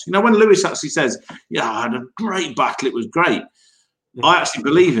lost." You know, when Lewis actually says, "Yeah, I had a great battle. It was great," I actually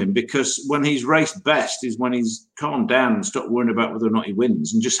believe him because when he's raced best is when he's calmed down and stopped worrying about whether or not he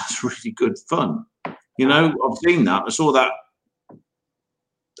wins and just has really good fun. You know, I've seen that. I saw that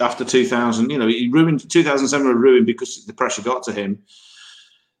after 2000. You know, he ruined 2007. Ruined because the pressure got to him.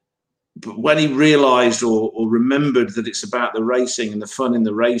 But when he realised or remembered that it's about the racing and the fun in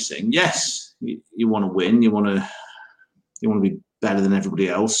the racing, yes, you want to win, you want to be better than everybody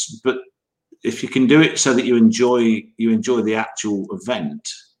else. But if you can do it so that you enjoy the actual event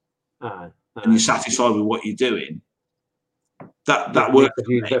and you're satisfied with what you're doing, that works. Makes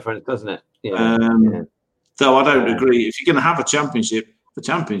a huge difference, doesn't it? Though I don't agree. If you're going to have a championship,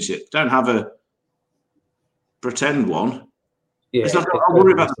 don't have a pretend one. Yeah, it's like, I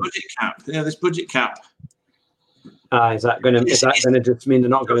worry about the budget cap. This budget cap. Is that going to just mean they're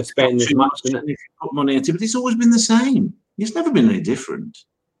not going to spend as much? Isn't it? Put money into, but it's always been the same. It's never been any different.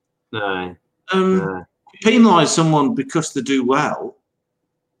 No. Penalise someone because they do well.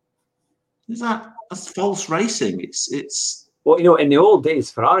 That's false racing. It's. Well, in the old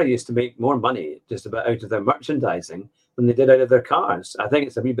days, Ferrari used to make more money just about out of their merchandising than they did out of their cars. I think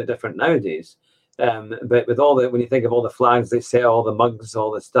it's a wee bit different nowadays. But with when you think of all the flags they sell, all the mugs,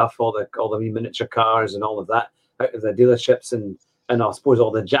 all the stuff, all the wee miniature cars and all of that out of the dealerships, and I suppose all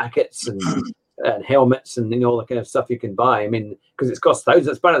the jackets and helmets and all the kind of stuff you can buy. I mean, because it's cost thousands.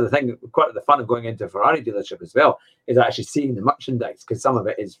 It's part of the fun of going into a Ferrari dealership as well, is actually seeing the merchandise, because some of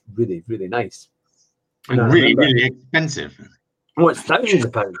it is really, really nice. And really expensive. Oh, it's thousands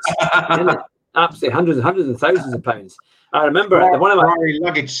of pounds. Isn't it? Absolutely hundreds and thousands of pounds. I remember one of my Ferrari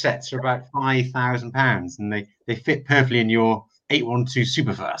luggage sets are about £5,000, and they fit perfectly in your 812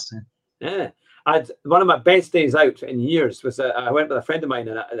 Superfast. Yeah, one of my best days out in years was I went with a friend of mine,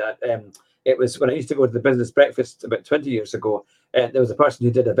 and it was when I used to go to the business breakfast about 20 years ago. There was a person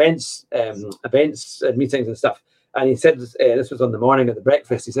who did events meetings and stuff, and he said this was on the morning of the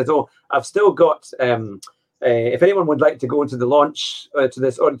breakfast. He said, "Oh, I've still got." If anyone would like to go to the launch to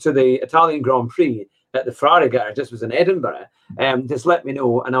the Italian Grand Prix at the Ferrari garage, this was in Edinburgh, just let me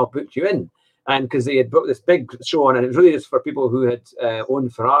know and I'll book you in. And because they had booked this big show on, and it was really just for people who had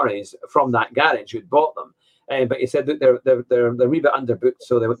owned Ferraris from that garage who'd bought them. But he said that they're a wee bit underbooked,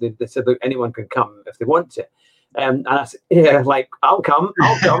 so they said that anyone can come if they want to. And I said, yeah, like I'll come.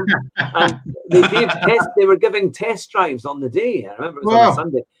 And they were giving test drives on the day. I remember it was on a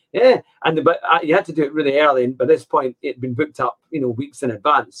Sunday. Yeah, but you had to do it really early, and by this point it'd been booked up, weeks in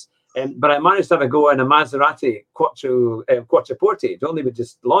advance. But I managed to have a go in a Maserati Quattroporte. It only been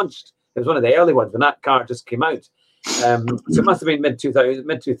just launched. It was one of the early ones when that car just came out. So it must have been mid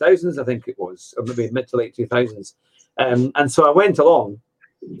 2000s, I think it was, or maybe mid to late 2000s. And so I went along,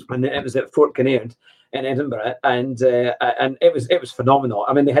 and it was at Fort Kinnaird in Edinburgh, and it was phenomenal.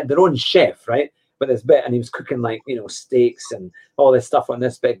 I mean, they had their own chef, right? With this bit, and he was cooking steaks and all this stuff on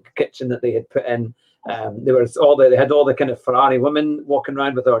this big kitchen that they had put in. They had all the kind of Ferrari women walking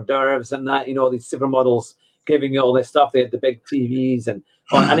around with hors d'oeuvres and that, these supermodels giving you all this stuff. They had the big TVs and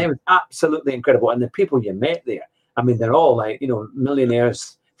it was absolutely incredible. And the people you met there, I mean, they're all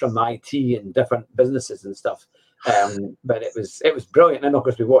millionaires from IT and different businesses and stuff. But it was brilliant. And of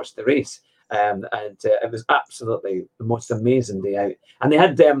course we watched the race. And it was absolutely the most amazing day out. And they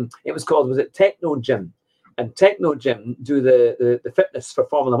had was it Techno Gym? And Techno Gym do the fitness for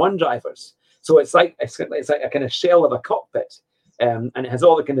Formula One drivers. So it's like a kind of shell of a cockpit, and it has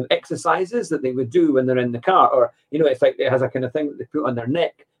all the kind of exercises that they would do when they're in the car, or it's like it has a kind of thing that they put on their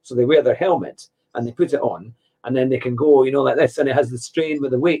neck, so they wear their helmet and they put it on, and then they can go like this, and it has the strain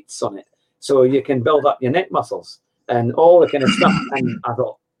with the weights on it, so you can build up your neck muscles and all the kind of stuff. And I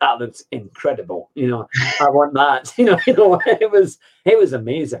thought, that looks incredible. I want that. It was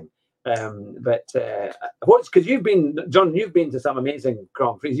amazing. But because you've been to some amazing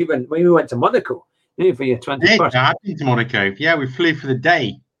Grand Prix. When we went to Monaco, for your 21st. Yeah, I've been to Monaco. Yeah, we flew for the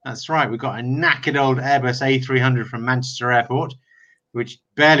day. That's right. We got a knackered old Airbus A300 from Manchester Airport, which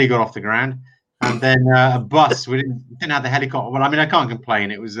barely got off the ground, and then a bus. We didn't have the helicopter. Well, I mean, I can't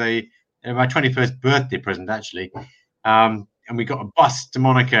complain. It was my 21st birthday present, actually. And we got a bus to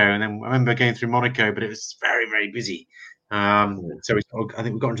Monaco, and then I remember going through Monaco, but it was very, very busy. So I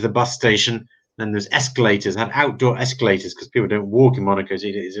think we got into the bus station. Then there's escalators, had outdoor escalators because people don't walk in Monaco, so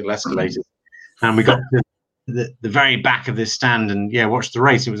it's all escalators. And we got to the very back of this stand and watched the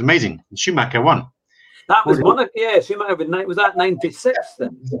race. It was amazing. And Schumacher won. That was Monaco. Yeah, Schumacher. Was that 96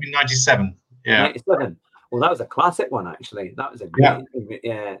 then? 97. Yeah. 97. Well, that was a classic one, actually. That was a great,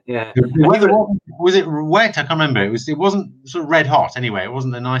 yeah. Was it wet? I can't remember. It wasn't sort of red hot anyway. It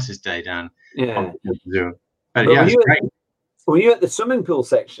wasn't the nicest day down. Yeah. But yeah, were you at the swimming pool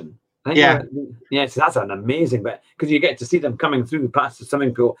section? Yeah. So that's an amazing bit, because you get to see them coming through past the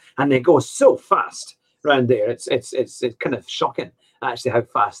swimming pool, and they go so fast around there. It's kind of shocking, actually, how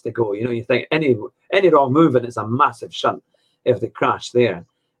fast they go. You think any wrong move and it's a massive shunt if they crash there.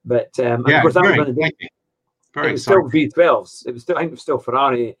 But of course, that was going to be. It was still V12s. I think it was still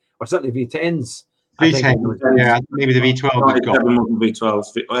Ferrari, or certainly V10s V10, yeah, maybe the V12 was gone.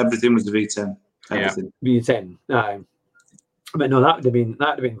 V12, everything was the V10. Everything. Yeah. V10. But no, that would have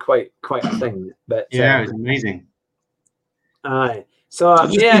been quite a thing. But yeah, it was amazing. Aye. So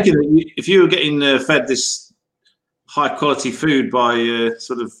I'm just thinking that if you were getting fed this high quality food by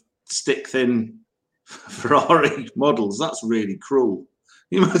sort of stick thin Ferrari models, that's really cruel.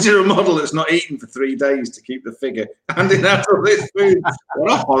 You imagine a model that's not eaten for 3 days to keep the figure, handing out all this food. What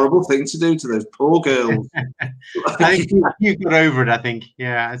a horrible thing to do to those poor girls. I think you got over it, I think.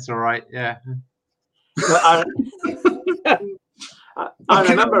 Yeah, it's all right. Yeah. I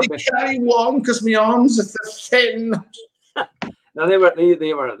remember can only carry one because my arms are thin. No, they were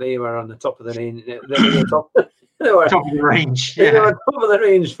on the top of the range. They were top of the range. Yeah. They were top of the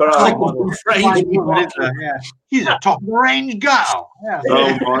range for our model. Yeah. He's a top of the range girl. Yeah.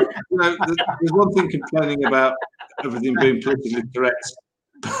 Oh my! There's one thing complaining about everything being politically correct.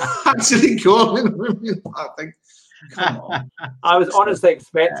 Actually calling women, I think. Come on. I was honestly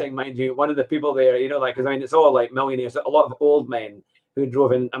expecting, mind you, one of the people there, because it's all like millionaires, a lot of old men who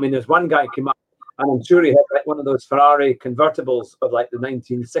drove in. I mean, there's one guy came up, and I'm sure he had like one of those Ferrari convertibles of like the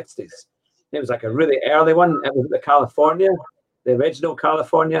 1960s. It was like a really early one. It was the California, the original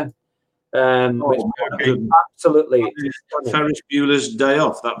California, which was absolutely Ferris Bueller's Day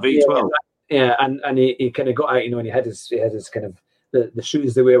Off, that V12. Yeah, and he kind of got out, and he had his kind of the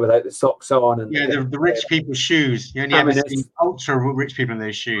shoes they wear without the socks on, and the rich people's shoes. You only ever see ultra rich people in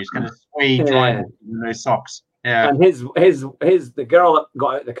those shoes, kind of suede in those socks. Yeah, and the girl that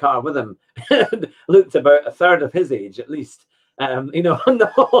got out of the car with him looked about a third of his age, at least. On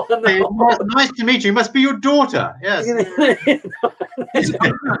the nice to meet you. Must be your daughter. Yes. Isn't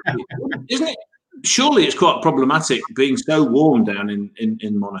it? Surely it's quite problematic being so warm down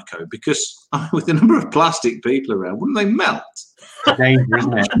in Monaco, because with the number of plastic people around, wouldn't they melt? It's dangerous,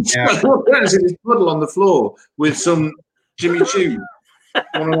 isn't it? Yeah. There's this puddle on the floor with some Jimmy Choo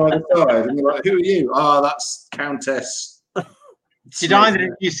on either side, and you're like, "Who are you?" That's Countess. Did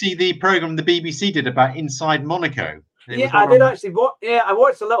either of you see the program the BBC did about inside Monaco? I did actually. I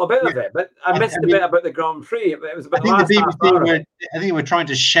watched a little bit of it, but I missed a bit about the Grand Prix. It was about I think the BBC they were trying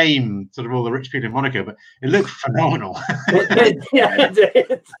to shame sort of all the rich people in Monaco, but it looked phenomenal. It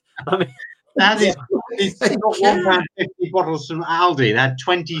did. I mean, these £1.50 bottles from Aldi. They had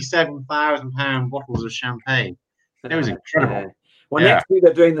 £27,000 bottles of champagne. It was incredible. Well, next week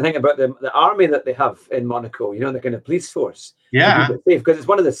they're doing the thing about the army that they have in Monaco. The kind of police force. Yeah, because it's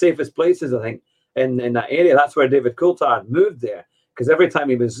one of the safest places, I think, in that area. That's where David Coulthard moved there, because every time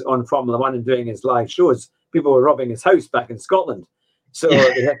he was on Formula One and doing his live shows, people were robbing his house back in Scotland. So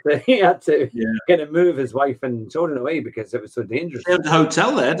he had to kind of move his wife and children away because it was so dangerous. He has a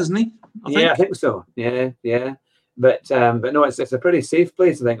hotel there, doesn't he? I think so. Yeah. But no, it's a pretty safe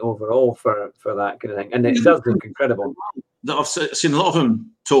place, I think, overall for that kind of thing, and it does look incredible. That I've seen a lot of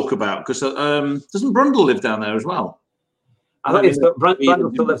them talk about, because doesn't Brundle live down there as well? I think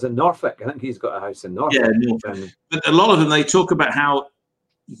Brundle still lives in Norfolk. I think he's got a house in Norfolk. Yeah, Norfolk. But a lot of them, they talk about how,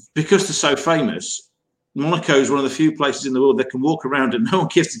 because they're so famous, Monaco is one of the few places in the world that can walk around and no one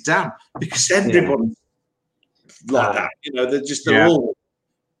gives a damn, because everybody's like that. They're all.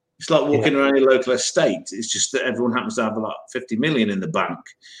 It's like walking around your local estate. It's just that everyone happens to have like 50 million in the bank.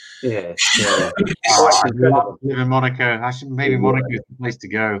 Yeah. I'd love to live in Monaco. Maybe Monaco is the place to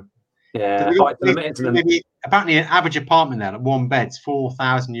go. Yeah. Apparently, an average apartment there, like one bed's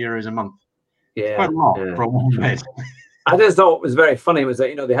 €4,000 a month. Yeah. Quite a lot for a one bed. I just thought it was very funny was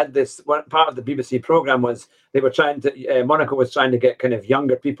that they had this one part of the BBC program was they were trying to Monaco was trying to get kind of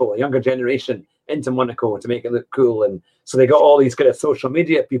younger people, a younger generation into Monaco to make it look cool, and so they got all these kind of social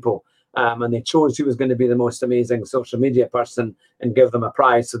media people, and they chose who was going to be the most amazing social media person and give them a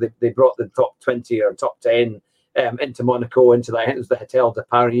prize. So they brought the top 20 or top 10 into Monaco, into I think it was the Hotel de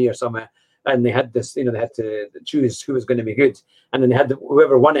Paris or somewhere. And they had this, they had to choose who was going to be good. And then they had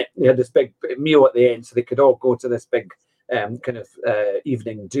whoever won it, they had this big meal at the end, so they could all go to this big kind of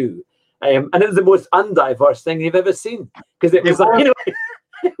evening do. And it was the most undiverse thing you've ever seen, because it was like,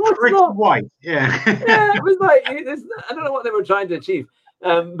 it was not white. Yeah, it was like I don't know what they were trying to achieve,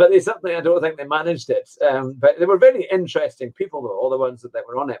 but I don't think they managed it. But they were very interesting people, though. All the ones that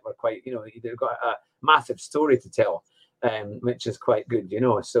were on it were quite, they've got a massive story to tell. Which is quite good,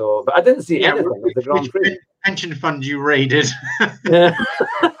 So, but I didn't see anything of the Grand Prix. Pension fund you raided?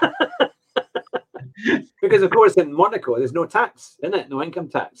 Because of course in Monaco there's no tax in it, no income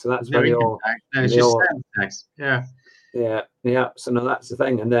tax, so that's where they all. No, it's just tax. Yeah. So no, that's the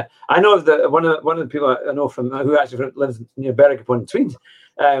thing, and I know of one of the people I know from who actually lives near Berwick upon Tweed,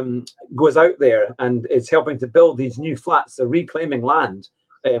 goes out there and is helping to build these new flats, reclaiming land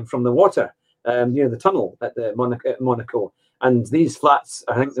from the water. near the tunnel at the Monaco. And these flats,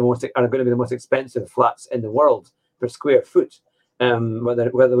 I think, are going to be the most expensive flats in the world per square foot.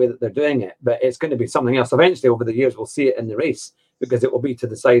 Whether the way that they're doing it, but it's going to be something else. Eventually, over the years, we'll see it in the race because it will be to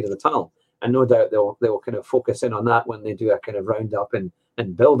the side of the tunnel, and no doubt they'll kind of focus in on that when they do a kind of roundup and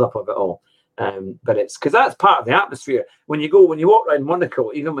build up of it all. But it's because that's part of the atmosphere. When you walk around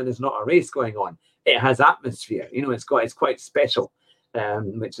Monaco, even when there's not a race going on, it has atmosphere. It's quite special,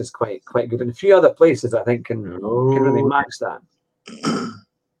 which is quite good. And a few other places I think can really match that.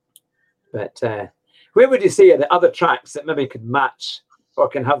 But where would you say are the other tracks that maybe could match or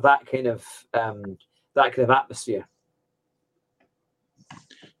can have that kind of atmosphere?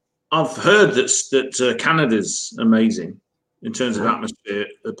 I've heard that Canada's amazing in terms of atmosphere,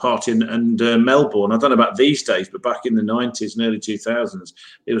 the party, and Melbourne. I don't know about these days, but back in the 90s and early 2000s,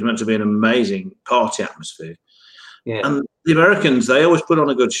 it was meant to be an amazing party atmosphere. Yeah. And the Americans, they always put on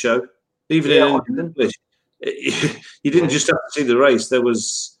a good show, even in English. You didn't just have to see the race. There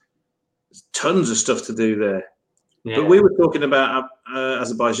was tons of stuff to do there. Yeah. But we were talking about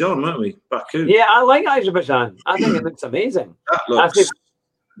Azerbaijan, weren't we? Baku. Yeah, I like Azerbaijan. I think it looks amazing. That looks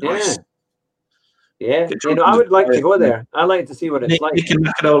nice. Yeah. I would like to go there. I'd like to see what it's like. You can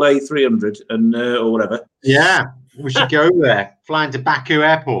knock an old A300 and or whatever. Yeah, we should go there. Flying to Baku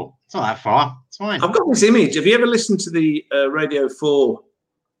Airport. It's not that far. It's fine. I've got this image. Have you ever listened to the Radio 4?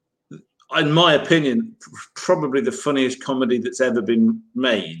 In my opinion, probably the funniest comedy that's ever been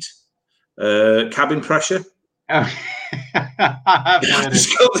made. Cabin Pressure. Oh. I've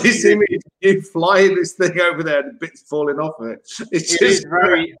just got this image of you flying this thing over there and bits falling off of it. It is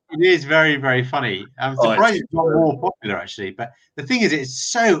very, very funny. I'm surprised it's not more popular, actually. But the thing is,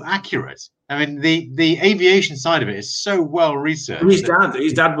 it's so accurate. I mean, the aviation side of it is so well researched. His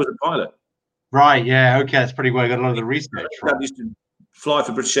dad was a pilot. Right, yeah, okay, that's pretty well. Got a lot of the research. His dad used to fly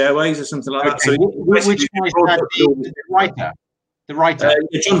for British Airways or something like that. So which the writer? The writer?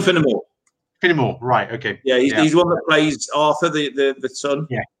 John Finnemore. Finnemore, right? Okay. Yeah, he's the one that plays Arthur, the son.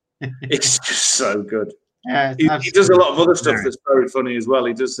 Yeah, it's just so good. Yeah, he does a lot of other stuff that's very funny as well.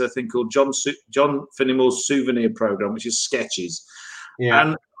 He does a thing called John Finnemore's Souvenir Program, which is sketches. Yeah,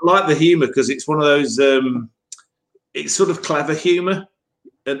 and I like the humour because it's one of those. It's sort of clever humour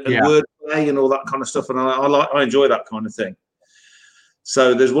and wordplay and all that kind of stuff, and I enjoy that kind of thing.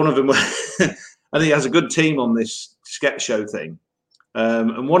 So there's one of them where I think he has a good team on this sketch show thing.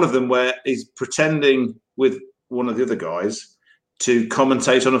 And one of them where he's pretending with one of the other guys to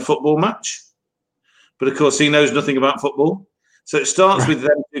commentate on a football match. But of course, he knows nothing about football. So it starts with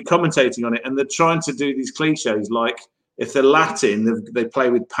them commentating on it. And they're trying to do these cliches like if they're Latin, they play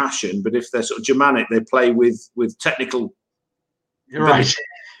with passion. But if they're sort of Germanic, they play with technical. You're right.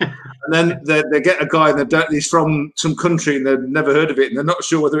 And then they get a guy and he's from some country and they've never heard of it and they're not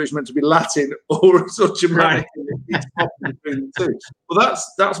sure whether it's meant to be Latin or Germanic. Right. Well,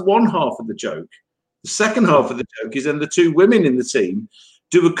 that's one half of the joke. The second half of the joke is then the two women in the team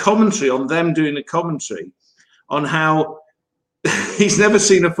do a commentary on them doing a commentary on how he's never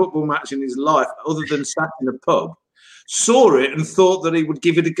seen a football match in his life other than sat in a pub, saw it and thought that he would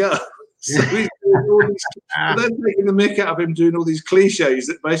give it a go. So he's doing all these, they're taking the mick out of him doing all these cliches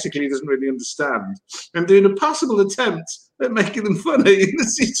that basically he doesn't really understand and doing a passable attempt at making them funny.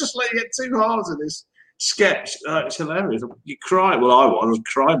 It's just like you get two halves of this sketch. It's hilarious. You cry. Well, I was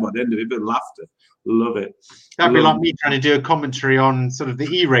crying by the end of it, but laughter. Love it. That'd be like me trying to do a commentary on sort of the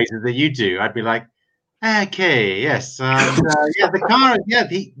E-races that you do. I'd be like, okay, yes. The car,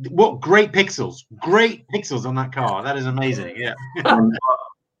 what great pixels on that car. That is amazing. Yeah.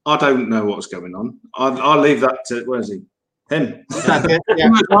 I don't know what's going on. I'll leave that to where's he? Him. Yeah. I have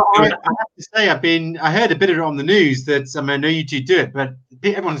to say, I heard a bit of it on the news that I know you two do it, but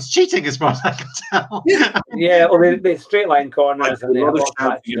everyone's cheating as far as I can tell. Yeah, or the straight line corners and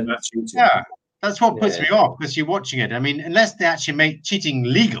yeah, that's what puts me off because you're watching it. I mean, unless they actually make cheating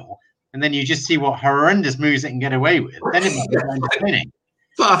legal, and then you just see what horrendous moves they can get away with, then it might be entertaining.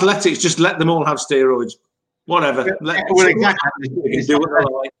 But athletics, just let them all have steroids. Whatever. Well, exactly.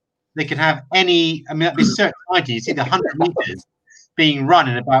 They could have any. I mean, that'd be so exciting. You see the 100 meters being run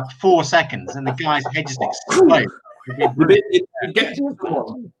in about 4 seconds, and the guy's head just explodes.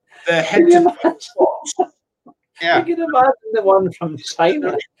 Their head to yeah. You can imagine the one from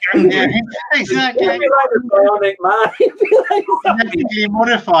China. Yeah, exactly. He'd be like a bionic man. He'd be like genetically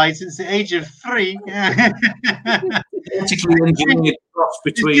modified since the age of 3. Genetically engineered cross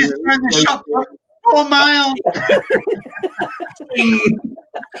between. The shot 4 miles.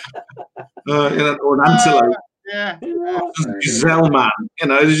 Or an antelope. Yeah. Gazelle man.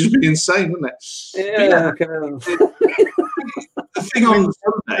 It'd just be insane, wouldn't it? Yeah. The thing on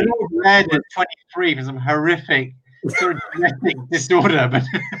Sunday. Led at 23 for some horrific sort of genetic disorder, but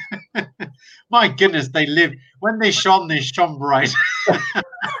my goodness, when they shone bright.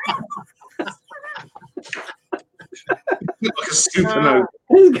 Like a supernova.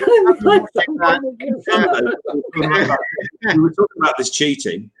 We were talking about this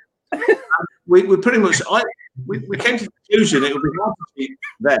cheating. We pretty much we came to the conclusion it would be hard to cheat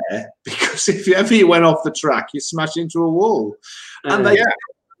there because if you went off the track, you smash into a wall, and they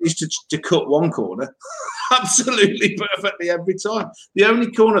used to cut one corner absolutely perfectly every time. The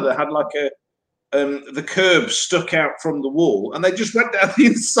only corner that had like the curb stuck out from the wall, and they just went down the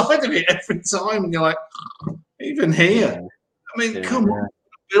inside of it every time, and you're like, even here. I mean, come on,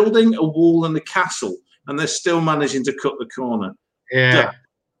 building a wall and a castle, and they're still managing to cut the corner. Yeah.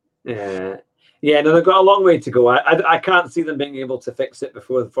 No, they've got a long way to go. I can't see them being able to fix it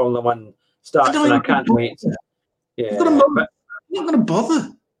before the Formula One starts, and I can't wait. You're not going to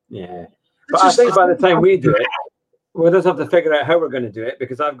bother. Yeah, but I think by the time we do it, we'll just have to figure out how we're going to do it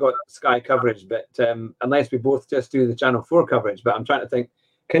because I've got Sky coverage, but unless we both just do the Channel 4 coverage. But I'm trying to think,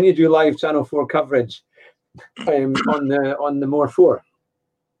 can you do live Channel 4 coverage on the More 4?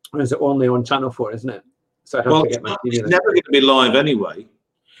 Or is it only on Channel 4, isn't it? So I have to get my TV. It's never going to be live anyway.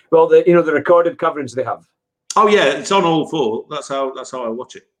 Well, the recorded coverage they have. Oh yeah, it's on all 4. That's how I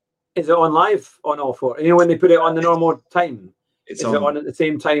watch it. Is it on live on all 4? When they put it on the normal time, is it on at the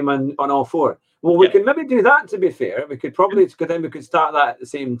same time on all 4? Well, we can maybe do that. To be fair, we could probably then we could start that at the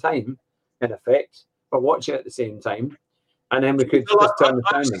same time, in effect, or watch it at the same time, and then we could just turn the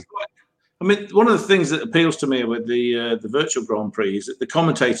sound. I mean, one of the things that appeals to me with the virtual Grand Prix is that the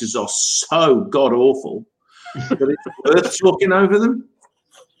commentators are so god awful that it's worth talking over them.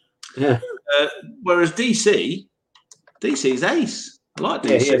 Yeah. Whereas DC's ace. I like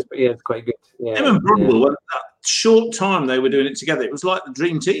DC. Yeah, it's quite good. Yeah. Him and Brundle, when that short time they were doing it together, it was like the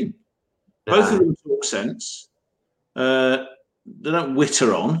dream team. Both of them talk sense. They don't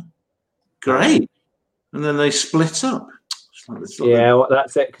witter on. Great. And then they split up. Well,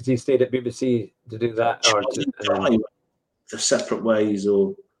 that's it, because he stayed at BBC to do that. Or the separate ways,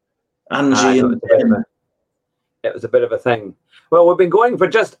 or Angie and it was a bit of a thing. Well, we've been going for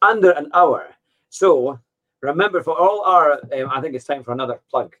just under an hour. So remember, for all our, I think it's time for another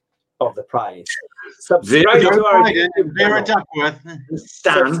plug of the prize. Subscribe to our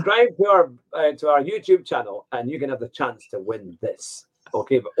YouTube channel, and you can have the chance to win this.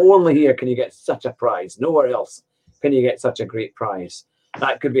 Okay, but only here can you get such a prize. Nowhere else can you get such a great prize.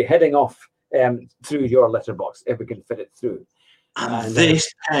 That could be heading off through your letterbox if we can fit it through. And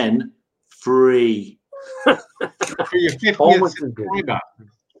this pen free. For your 50th subscriber.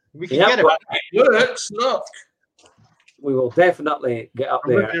 We can get it. It works. Look. We will definitely get up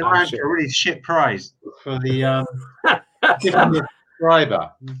there. A really shit prize for the 50th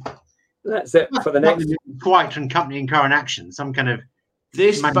subscriber. That's it for the next. Quite from Company and Car in Action. Some kind of.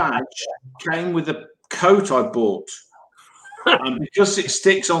 This badge came with a coat I bought. And because it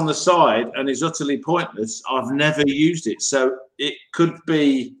sticks on the side and is utterly pointless, I've never used it. So it could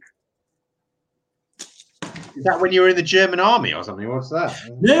be. Is that when you were in the German army or something? What's that?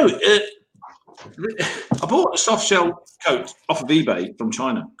 No, I bought a soft shell coat off of eBay from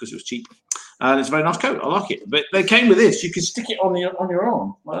China because it was cheap, and it's a very nice coat. I like it. But they came with this. You can stick it on your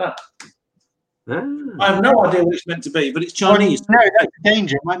arm like that. I have no idea what it's meant to be, but it's Chinese. Well, no, that's a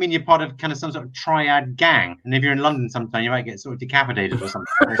danger. It might mean you're part of kind of some sort of triad gang, and if you're in London sometime, you might get sort of decapitated or something.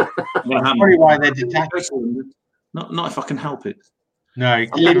 That's probably why they're detached. Not if I can help it. No,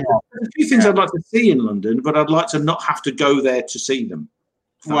 there's a few things I'd like to see in London, but I'd like to not have to go there to see them.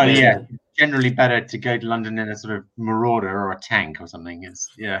 Well, yeah, generally better to go to London in a sort of Marauder or a tank or something.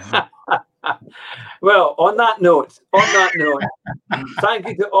 Well, on that note, thank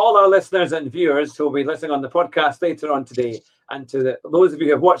you to all our listeners and viewers who will be listening on the podcast later on today, and to those of you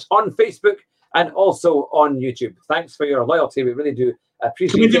who have watched on Facebook and also on YouTube. Thanks for your loyalty. We really do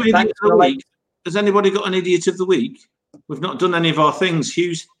appreciate it. Thanks for the like. Has anybody got an idiot of the week? We've not done any of our things.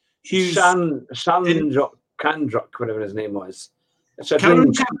 Hughes Chandrak, whatever his name was.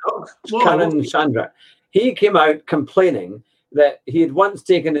 Karen Chandrak. He came out complaining that he had once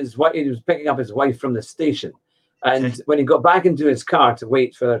taken his wife. He was picking up his wife from the station, and when he got back into his car to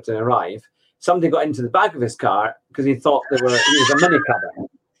wait for her to arrive, somebody got into the back of his car because he thought he was a minicabber,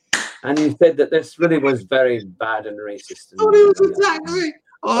 and he said that this really was very bad and racist. Oh, he was attacking me.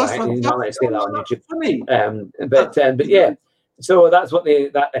 Oh, that's right. Not let say that on YouTube. But yeah, so that's what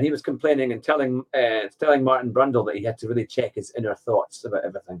and he was complaining and telling Martin Brundle that he had to really check his inner thoughts about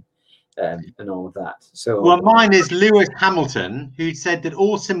everything, and all of that. So, well, mine is Lewis Hamilton, who said that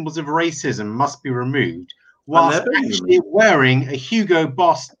all symbols of racism must be removed. whilst actually wearing a Hugo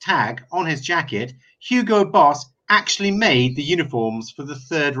Boss tag on his jacket. Hugo Boss actually made the uniforms for the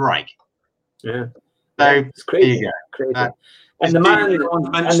Third Reich. Yeah. So it's crazy. Crazy. And the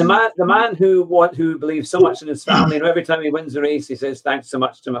man who believes so much in his family, and every time he wins a race, he says, "Thanks so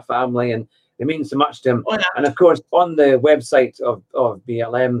much to my family," and it means so much to him. Oh, yeah. And of course, on the website of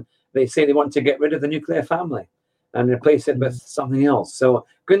BLM, they say they want to get rid of the nuclear family and replace it with something else. So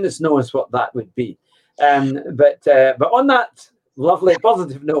goodness knows what that would be. But on that lovely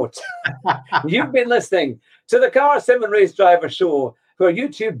positive note, you've been listening to the Car Sim and Race Driver Show, where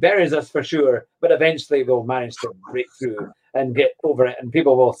YouTube buries us for sure, but eventually we'll manage to break through and get over it, and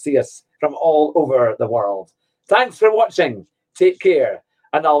people will see us from all over the world. Thanks for watching. Take care.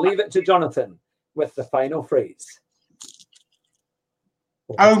 And I'll leave it to Jonathan with the final phrase.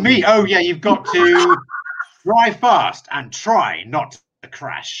 Oh, me? Oh, yeah, you've got to drive fast and try not to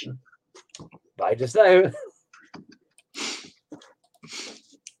crash. Bye just now.